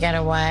need to get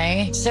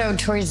away. So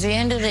towards the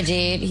end of the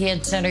date, he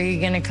had said, "Are you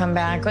going to come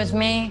back with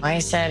me?" I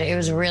said, "It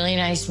was really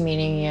nice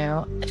meeting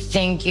you.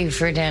 Thank you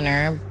for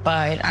dinner,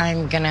 but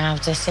I'm going to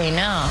have to say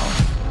no."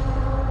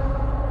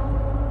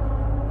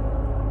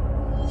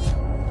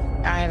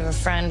 I have a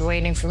friend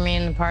waiting for me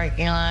in the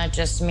parking lot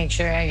just to make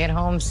sure I get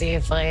home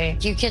safely.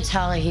 You could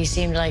tell he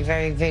seemed like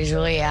very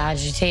visually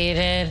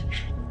agitated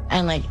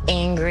and like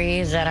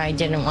angry that I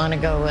didn't want to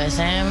go with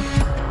him.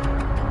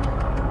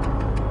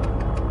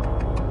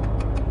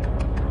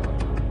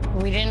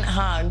 We didn't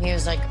hug. He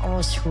was like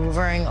almost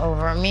hovering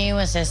over me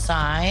with his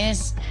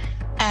thighs.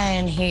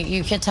 And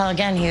you could tell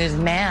again, he was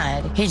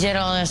mad. He did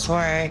all this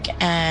work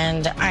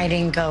and I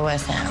didn't go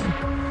with him.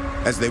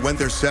 As they went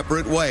their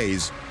separate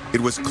ways, it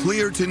was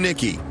clear to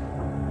Nikki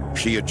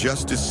she had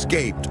just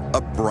escaped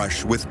a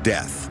brush with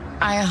death.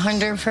 I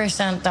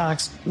 100%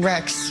 thought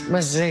Rex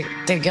was the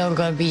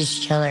Gilgo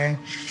Beach killer.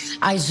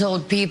 I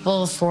told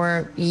people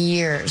for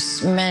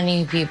years,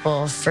 many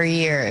people for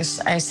years,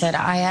 I said,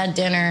 I had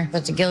dinner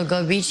with the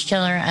Gilgo Beach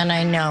killer and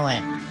I know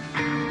it.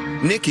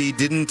 Nikki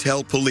didn't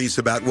tell police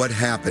about what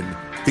happened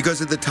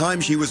because at the time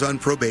she was on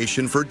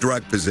probation for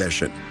drug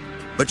possession.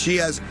 But she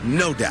has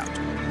no doubt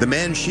the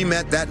man she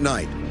met that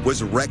night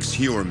was Rex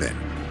Huerman,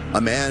 a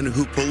man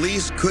who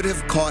police could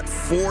have caught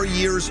 4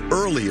 years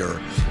earlier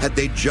had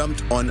they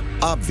jumped on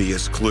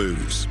obvious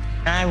clues.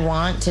 I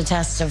want to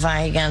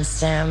testify against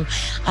him.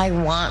 I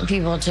want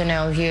people to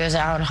know he was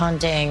out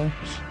hunting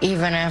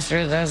even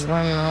after those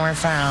women were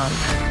found.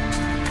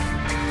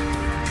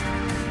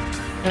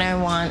 And I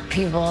want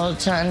people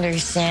to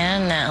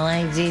understand that,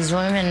 like, these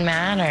women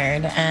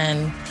mattered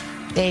and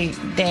they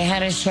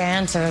had a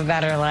chance of a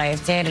better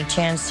life. They had a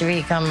chance to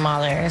become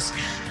mothers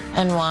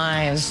and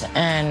wives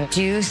and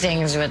do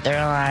things with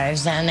their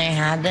lives, and they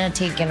had that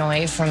taken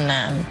away from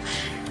them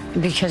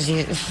because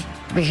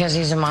Because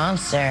he's a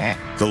monster.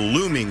 The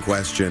looming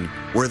question,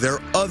 were there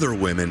other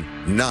women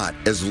not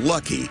as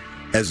lucky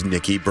as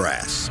Nikki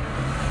Brass?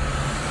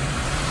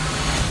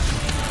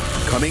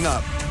 Coming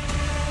up.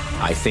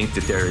 I think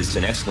that there is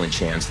an excellent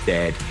chance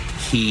that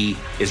he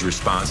is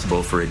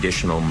responsible for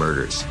additional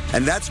murders.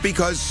 And that's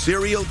because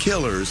serial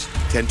killers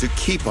tend to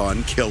keep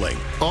on killing.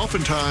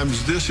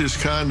 Oftentimes, this is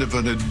kind of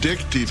an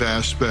addictive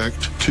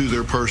aspect to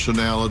their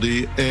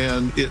personality,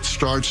 and it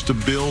starts to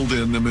build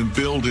in them and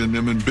build in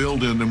them and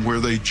build in them where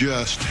they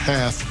just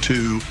have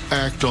to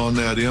act on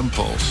that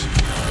impulse.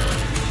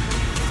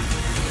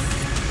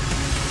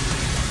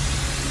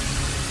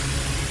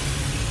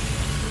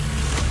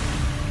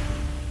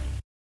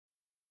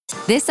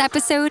 This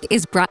episode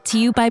is brought to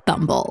you by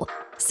Bumble.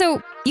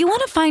 So, you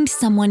want to find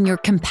someone you're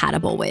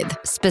compatible with,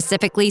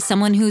 specifically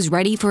someone who's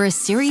ready for a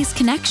serious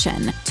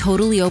connection,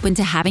 totally open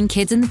to having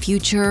kids in the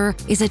future,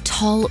 is a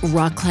tall,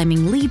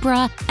 rock-climbing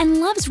Libra,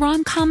 and loves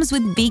rom-coms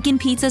with vegan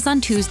pizzas on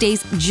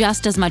Tuesdays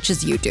just as much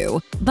as you do.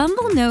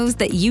 Bumble knows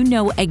that you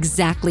know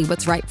exactly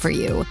what's right for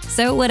you.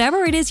 So whatever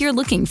it is you're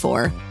looking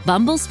for,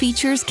 Bumble's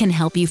features can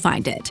help you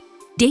find it.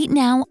 Date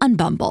now on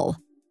Bumble.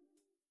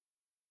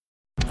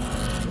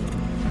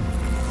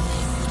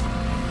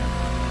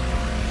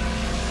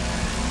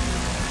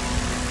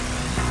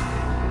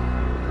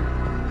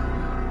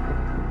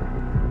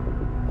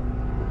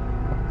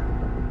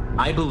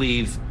 I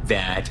believe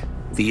that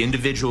the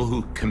individual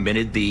who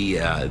committed the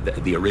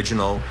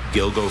original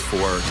Gilgo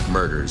 4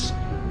 murders,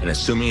 and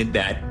assuming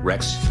that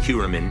Rex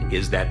Heuermann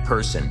is that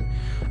person,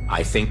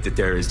 I think that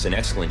there is an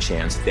excellent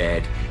chance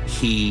that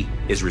he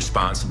is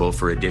responsible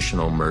for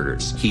additional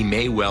murders. He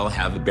may well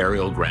have a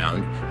burial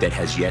ground that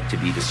has yet to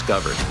be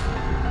discovered.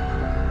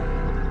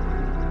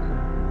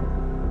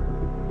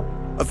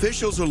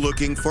 Officials are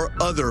looking for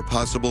other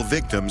possible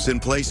victims in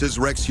places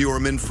Rex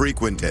Heuermann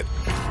frequented,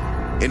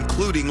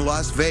 including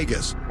Las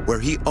Vegas, where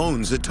he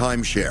owns a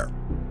timeshare.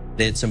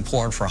 It's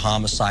important for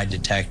homicide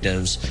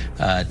detectives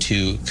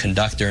to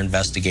conduct their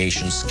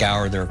investigations,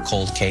 scour their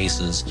cold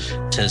cases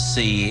to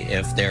see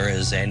if there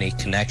is any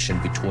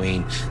connection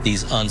between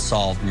these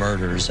unsolved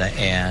murders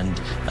and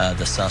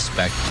the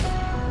suspect.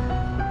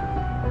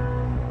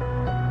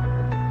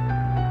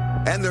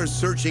 And they're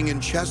searching in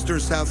Chester,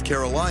 South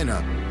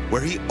Carolina,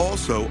 where he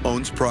also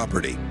owns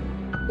property.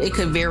 It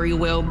could very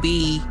well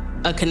be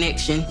a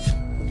connection.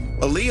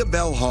 Aaliyah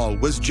Bell Hall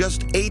was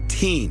just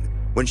 18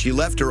 when she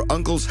left her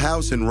uncle's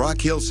house in Rock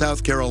Hill,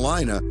 South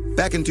Carolina,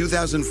 back in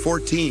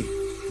 2014,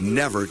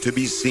 never to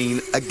be seen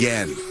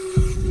again.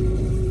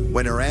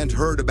 When her aunt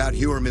heard about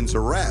Heuermann's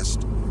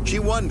arrest, she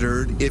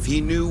wondered if he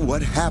knew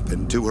what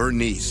happened to her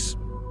niece.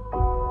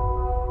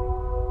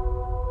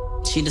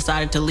 She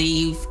decided to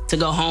leave to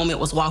go home. It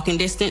was walking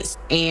distance,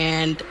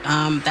 and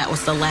that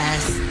was the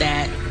last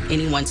that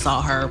anyone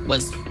saw her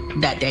was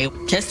that day.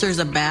 Chester's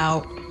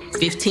about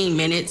 15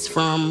 minutes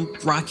from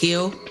Rock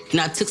Hill. And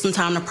I took some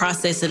time to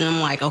process it, and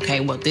I'm like, okay,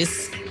 well,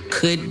 this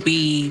could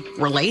be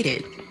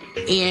related.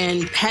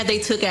 And had they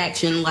took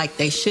action like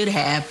they should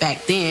have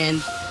back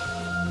then,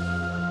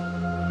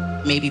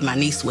 maybe my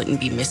niece wouldn't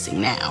be missing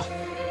now.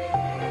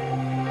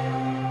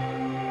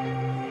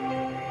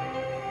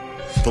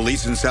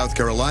 Police in South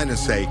Carolina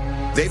say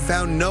they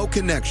found no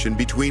connection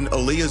between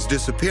Aaliyah's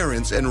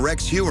disappearance and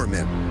Rex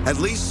Heuermann, at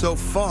least so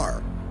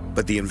far,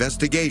 but the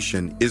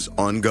investigation is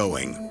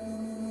ongoing.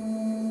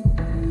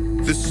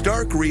 The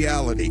stark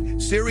reality,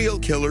 serial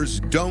killers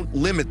don't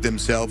limit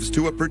themselves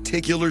to a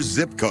particular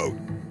zip code.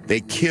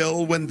 They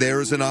kill when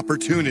there's an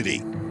opportunity.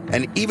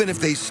 And even if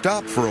they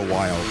stop for a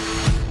while,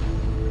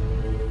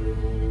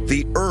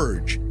 the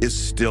urge is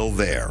still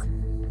there.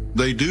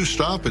 They do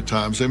stop at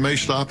times. They may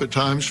stop at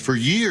times for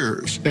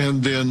years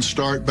and then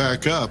start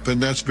back up.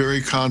 And that's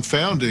very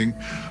confounding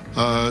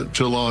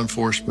to law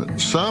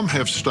enforcement. Some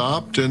have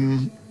stopped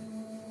and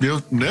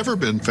never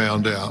been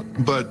found out.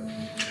 But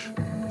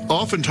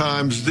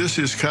oftentimes, this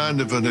is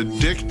kind of an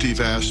addictive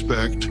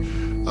aspect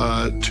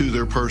to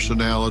their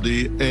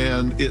personality,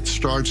 and it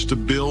starts to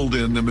build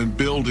in them and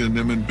build in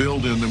them and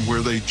build in them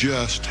where they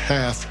just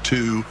have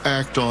to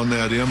act on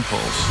that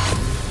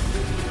impulse.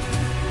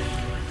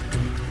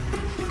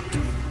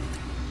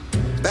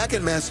 Back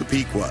in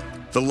Massapequa,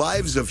 the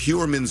lives of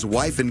Heuermann's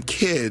wife and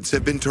kids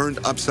have been turned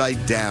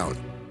upside down.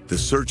 The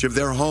search of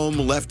their home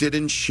left it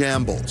in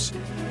shambles.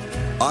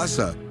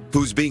 Asa,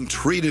 who's being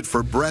treated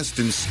for breast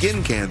and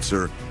skin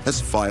cancer,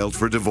 has filed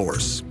for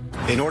divorce.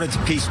 In order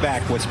to piece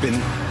back what's been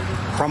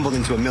crumbled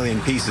into a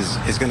million pieces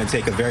is going to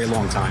take a very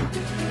long time.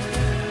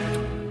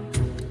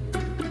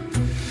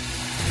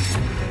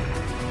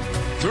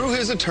 Through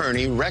his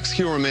attorney, Rex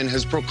Heuermann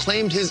has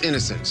proclaimed his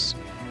innocence.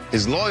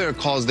 His lawyer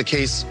calls the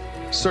case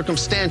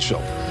circumstantial,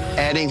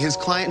 adding his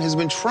client has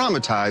been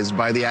traumatized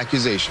by the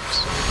accusations.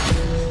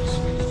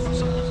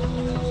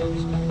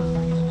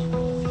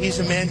 He's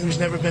a man who's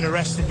never been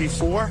arrested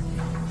before.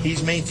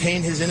 He's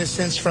maintained his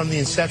innocence from the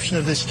inception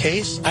of this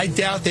case. I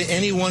doubt that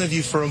any one of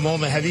you for a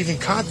moment have even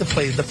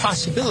contemplated the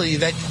possibility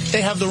that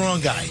they have the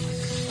wrong guy.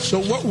 So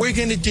what we're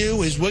going to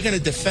do is we're going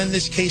to defend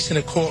this case in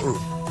a courtroom.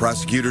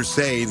 Prosecutors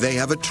say they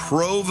have a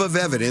trove of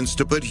evidence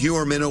to put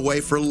Huerman away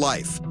for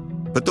life.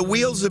 But the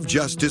wheels of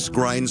justice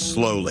grind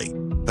slowly.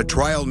 A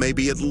trial may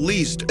be at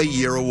least a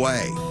year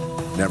away.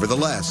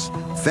 Nevertheless,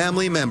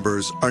 family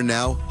members are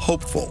now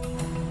hopeful.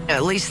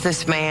 At least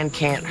this man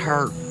can't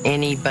hurt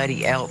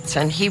anybody else,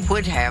 and he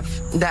would have.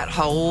 That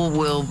hole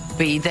will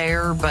be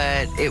there,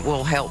 but it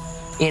will help,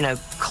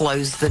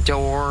 close the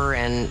door,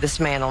 and this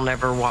man will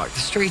never walk the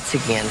streets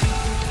again.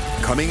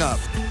 Coming up.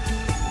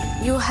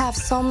 You have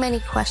so many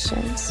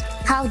questions.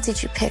 How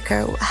did you pick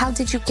her? How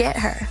did you get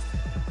her?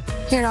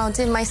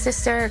 Did my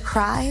sister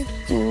cry?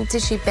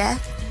 Did she beg?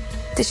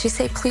 Did she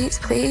say, please,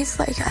 please,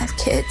 I have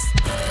kids?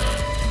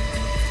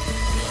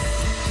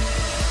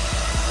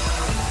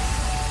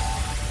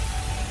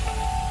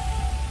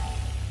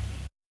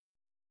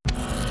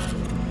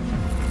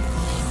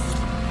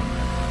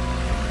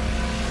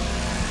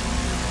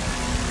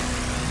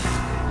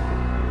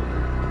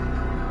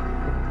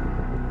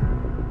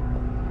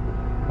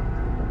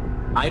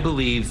 I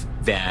believe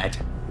that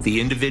the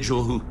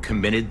individual who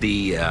committed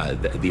the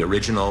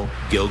original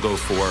Gilgo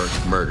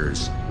 4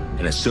 murders,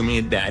 and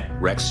assuming that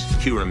Rex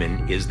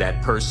Huerman is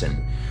that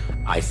person,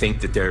 I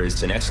think that there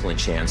is an excellent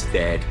chance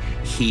that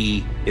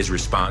he is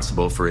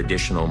responsible for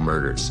additional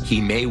murders. He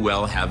may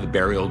well have a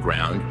burial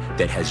ground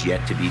that has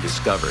yet to be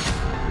discovered.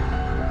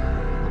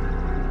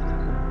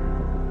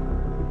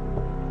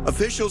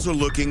 Officials are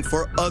looking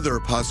for other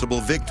possible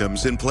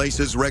victims in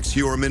places Rex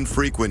Huerman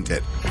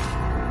frequented,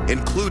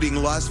 including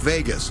Las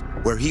Vegas,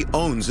 where he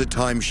owns a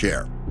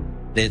timeshare.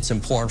 It's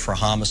important for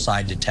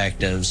homicide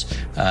detectives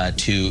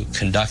to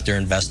conduct their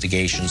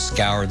investigations,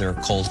 scour their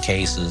cold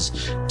cases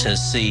to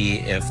see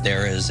if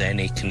there is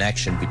any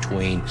connection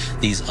between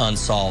these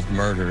unsolved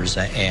murders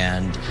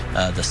and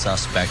the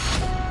suspect.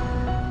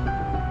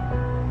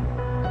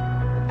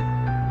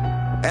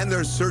 And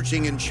they're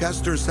searching in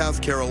Chester,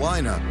 South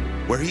Carolina,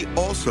 where he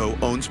also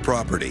owns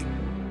property.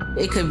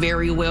 It could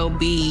very well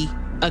be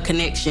a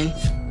connection.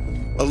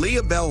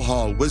 Aaliyah Bell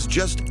Hall was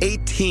just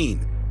 18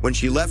 when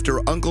she left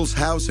her uncle's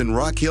house in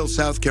Rock Hill,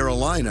 South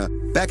Carolina,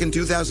 back in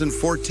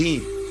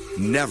 2014,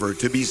 never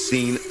to be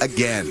seen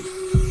again.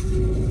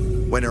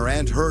 When her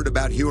aunt heard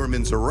about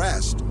Huerman's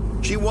arrest,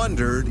 she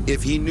wondered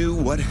if he knew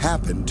what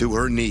happened to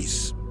her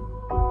niece.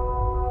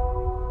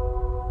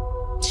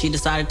 She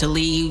decided to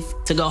leave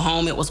to go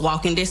home. It was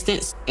walking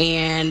distance,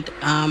 and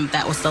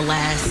that was the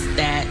last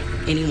that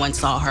anyone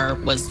saw her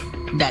was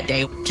that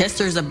day.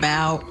 Chester's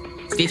about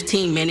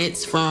 15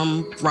 minutes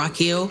from Rock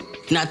Hill.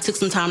 And I took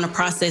some time to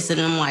process it,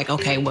 and I'm like,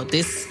 okay, well,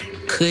 this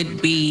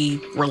could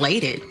be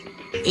related.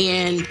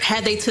 And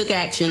had they took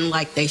action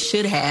like they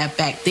should have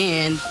back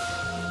then,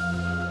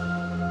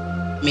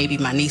 maybe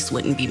my niece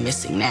wouldn't be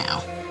missing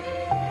now.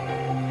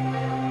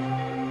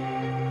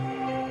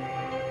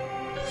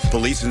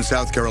 Police in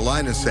South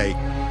Carolina say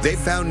they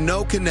found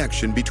no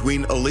connection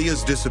between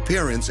Aaliyah's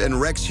disappearance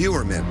and Rex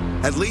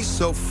Huerman, at least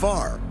so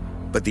far,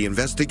 but the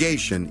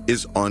investigation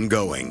is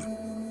ongoing.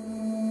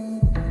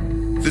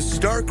 The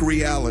stark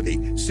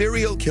reality,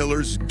 serial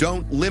killers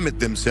don't limit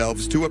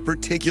themselves to a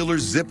particular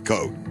zip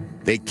code.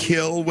 They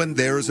kill when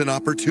there's an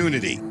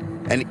opportunity.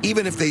 And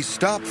even if they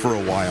stop for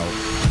a while,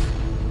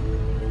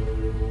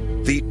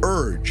 the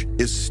urge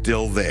is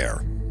still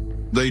there.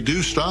 They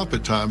do stop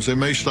at times. They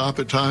may stop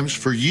at times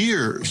for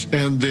years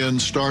and then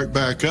start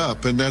back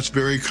up. And that's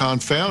very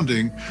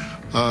confounding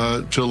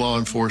to law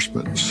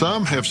enforcement.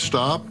 Some have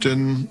stopped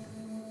and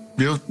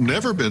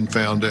never been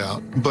found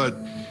out. But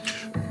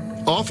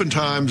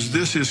oftentimes,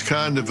 this is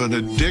kind of an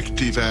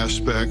addictive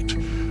aspect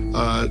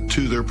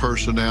to their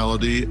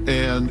personality,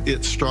 and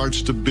it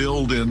starts to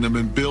build in them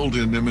and build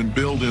in them and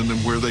build in them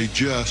where they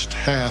just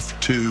have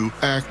to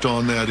act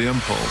on that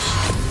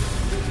impulse.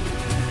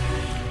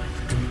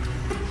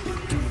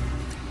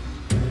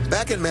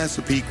 Back in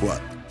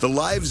Massapequa, the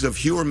lives of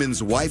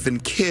Huerman's wife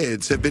and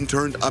kids have been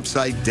turned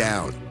upside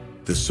down.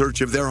 The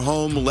search of their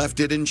home left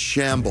it in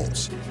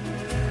shambles.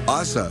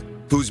 Asa,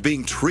 who's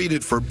being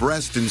treated for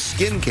breast and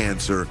skin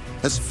cancer,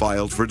 has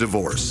filed for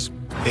divorce.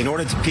 In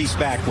order to piece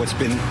back what's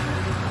been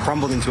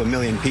crumbled into a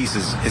million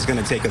pieces is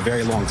going to take a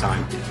very long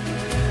time.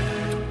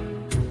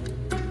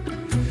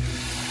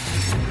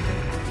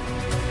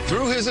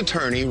 Through his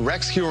attorney,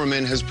 Rex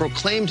Huerman has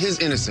proclaimed his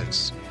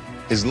innocence.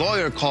 His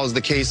lawyer calls the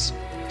case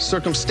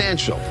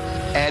circumstantial,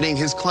 adding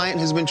his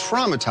client has been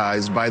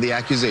traumatized by the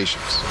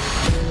accusations.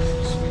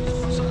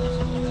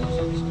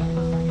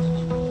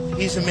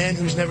 He's a man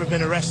who's never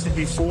been arrested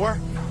before.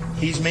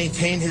 He's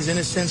maintained his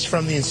innocence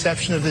from the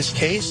inception of this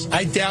case.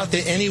 I doubt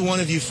that any one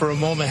of you for a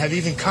moment have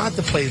even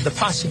contemplated the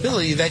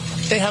possibility that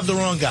they have the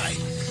wrong guy.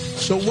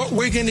 So what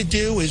we're going to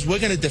do is we're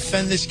going to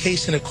defend this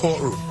case in a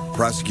courtroom.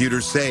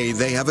 Prosecutors say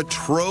they have a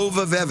trove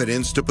of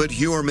evidence to put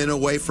Huerman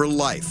away for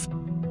life.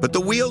 But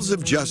the wheels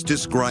of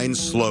justice grind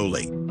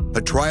slowly.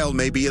 A trial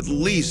may be at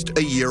least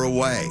a year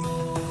away.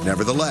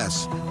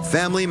 Nevertheless,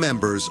 family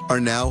members are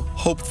now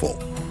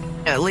hopeful.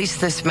 At least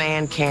this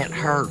man can't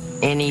hurt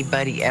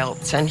anybody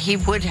else, and he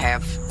would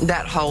have.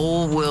 That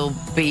hole will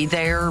be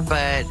there,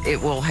 but it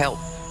will help,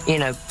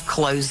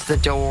 close the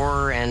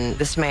door, and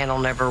this man will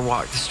never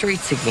walk the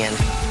streets again.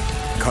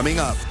 Coming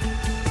up.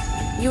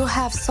 You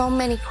have so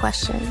many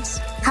questions.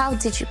 How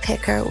did you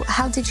pick her?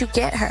 How did you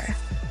get her?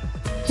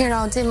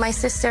 Did my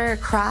sister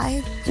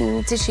cry?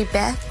 Did she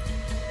beg?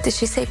 Did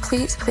she say,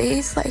 please,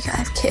 please, like, I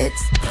have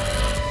kids?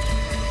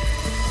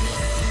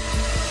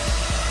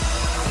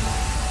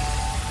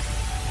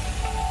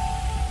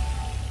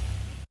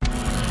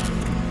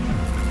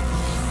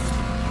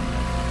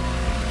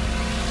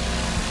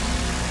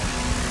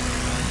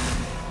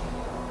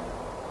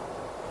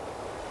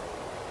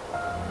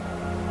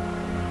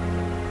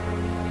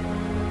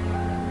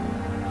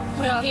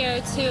 We're all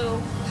here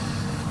to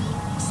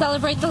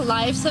celebrate the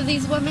lives of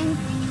these women,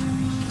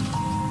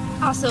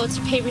 also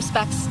to pay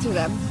respects to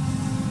them.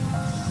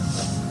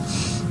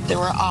 They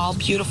were all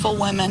beautiful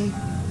women.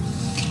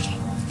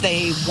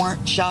 They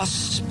weren't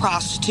just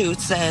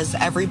prostitutes, as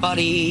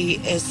everybody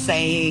is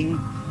saying.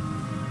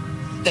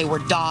 They were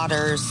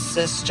daughters,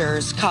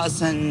 sisters,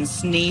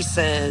 cousins,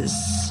 nieces,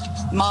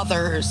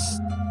 mothers.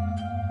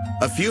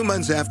 A few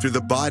months after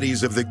the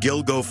bodies of the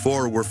Gilgo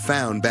Four were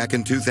found back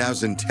in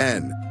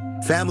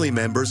 2010, family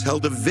members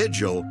held a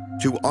vigil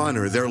to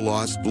honor their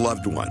lost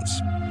loved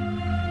ones.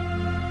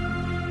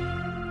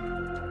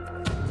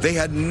 They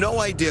had no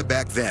idea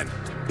back then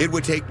it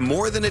would take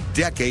more than a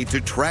decade to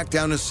track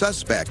down a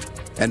suspect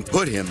and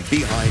put him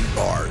behind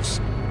bars.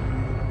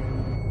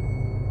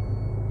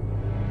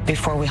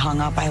 Before we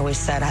hung up, I always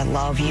said, I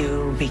love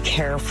you, be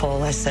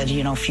careful. I said,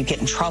 if you get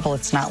in trouble,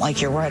 it's not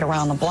like you're right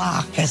around the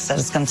block. I said,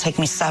 it's going to take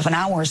me 7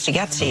 hours to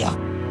get to you.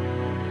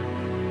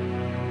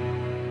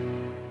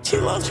 She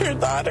loved her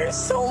daughter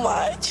so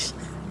much.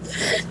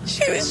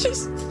 She was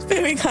just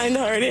very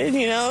kind-hearted,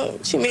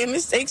 She made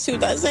mistakes. Who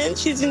doesn't?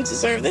 She didn't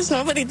deserve this.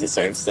 Nobody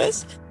deserves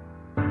this.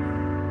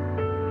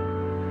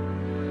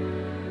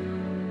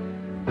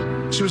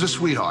 She was a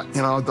sweetheart.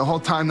 The whole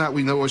time that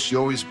we knew her, she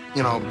always,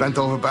 bent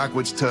over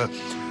backwards to,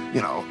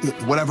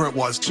 whatever it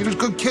was. She was a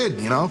good kid,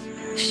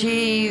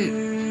 She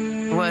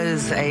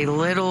was a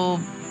little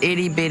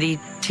itty-bitty,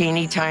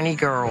 teeny-tiny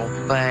girl,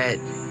 but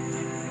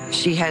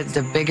she had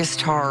the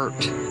biggest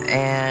heart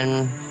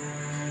and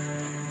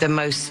the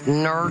most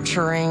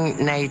nurturing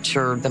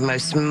nature, the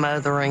most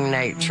mothering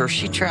nature.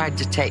 She tried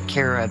to take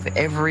care of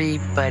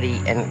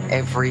everybody and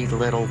every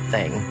little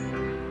thing.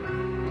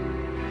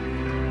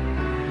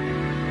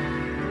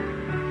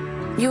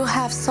 You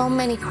have so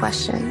many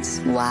questions.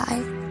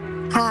 Why?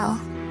 How?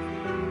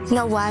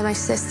 Why my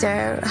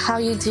sister?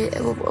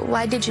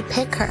 Why did you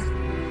pick her?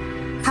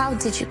 How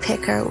did you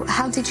pick her?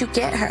 How did you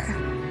get her?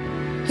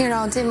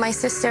 Did my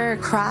sister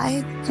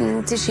cry?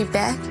 Did she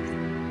beg?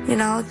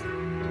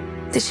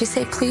 Did she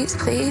say, please,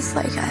 please,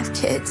 like, I have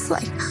kids?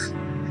 Like,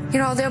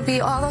 there'll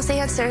be all those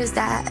answers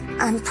that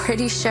I'm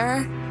pretty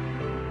sure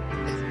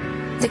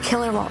the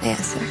killer won't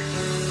answer.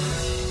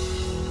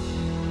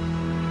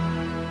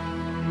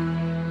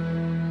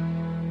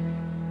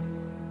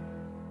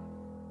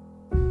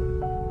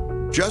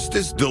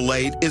 Justice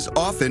delayed is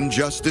often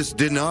justice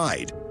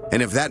denied.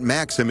 And if that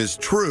maxim is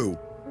true,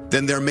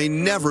 then there may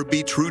never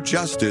be true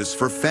justice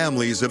for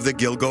families of the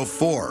Gilgo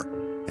Four,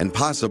 and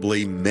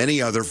possibly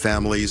many other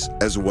families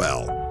as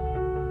well.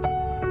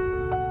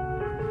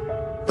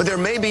 But there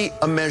may be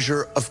a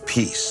measure of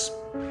peace.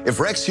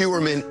 If Rex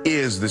Heuermann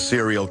is the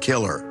serial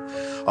killer,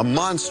 a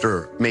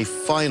monster may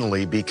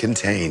finally be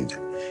contained,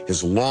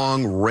 his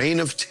long reign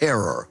of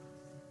terror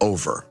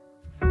over.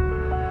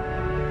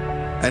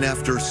 And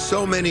after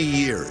so many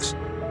years,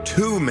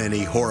 too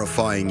many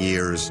horrifying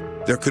years,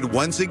 there could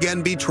once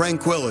again be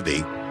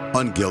tranquility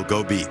on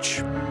Gilgo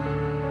Beach.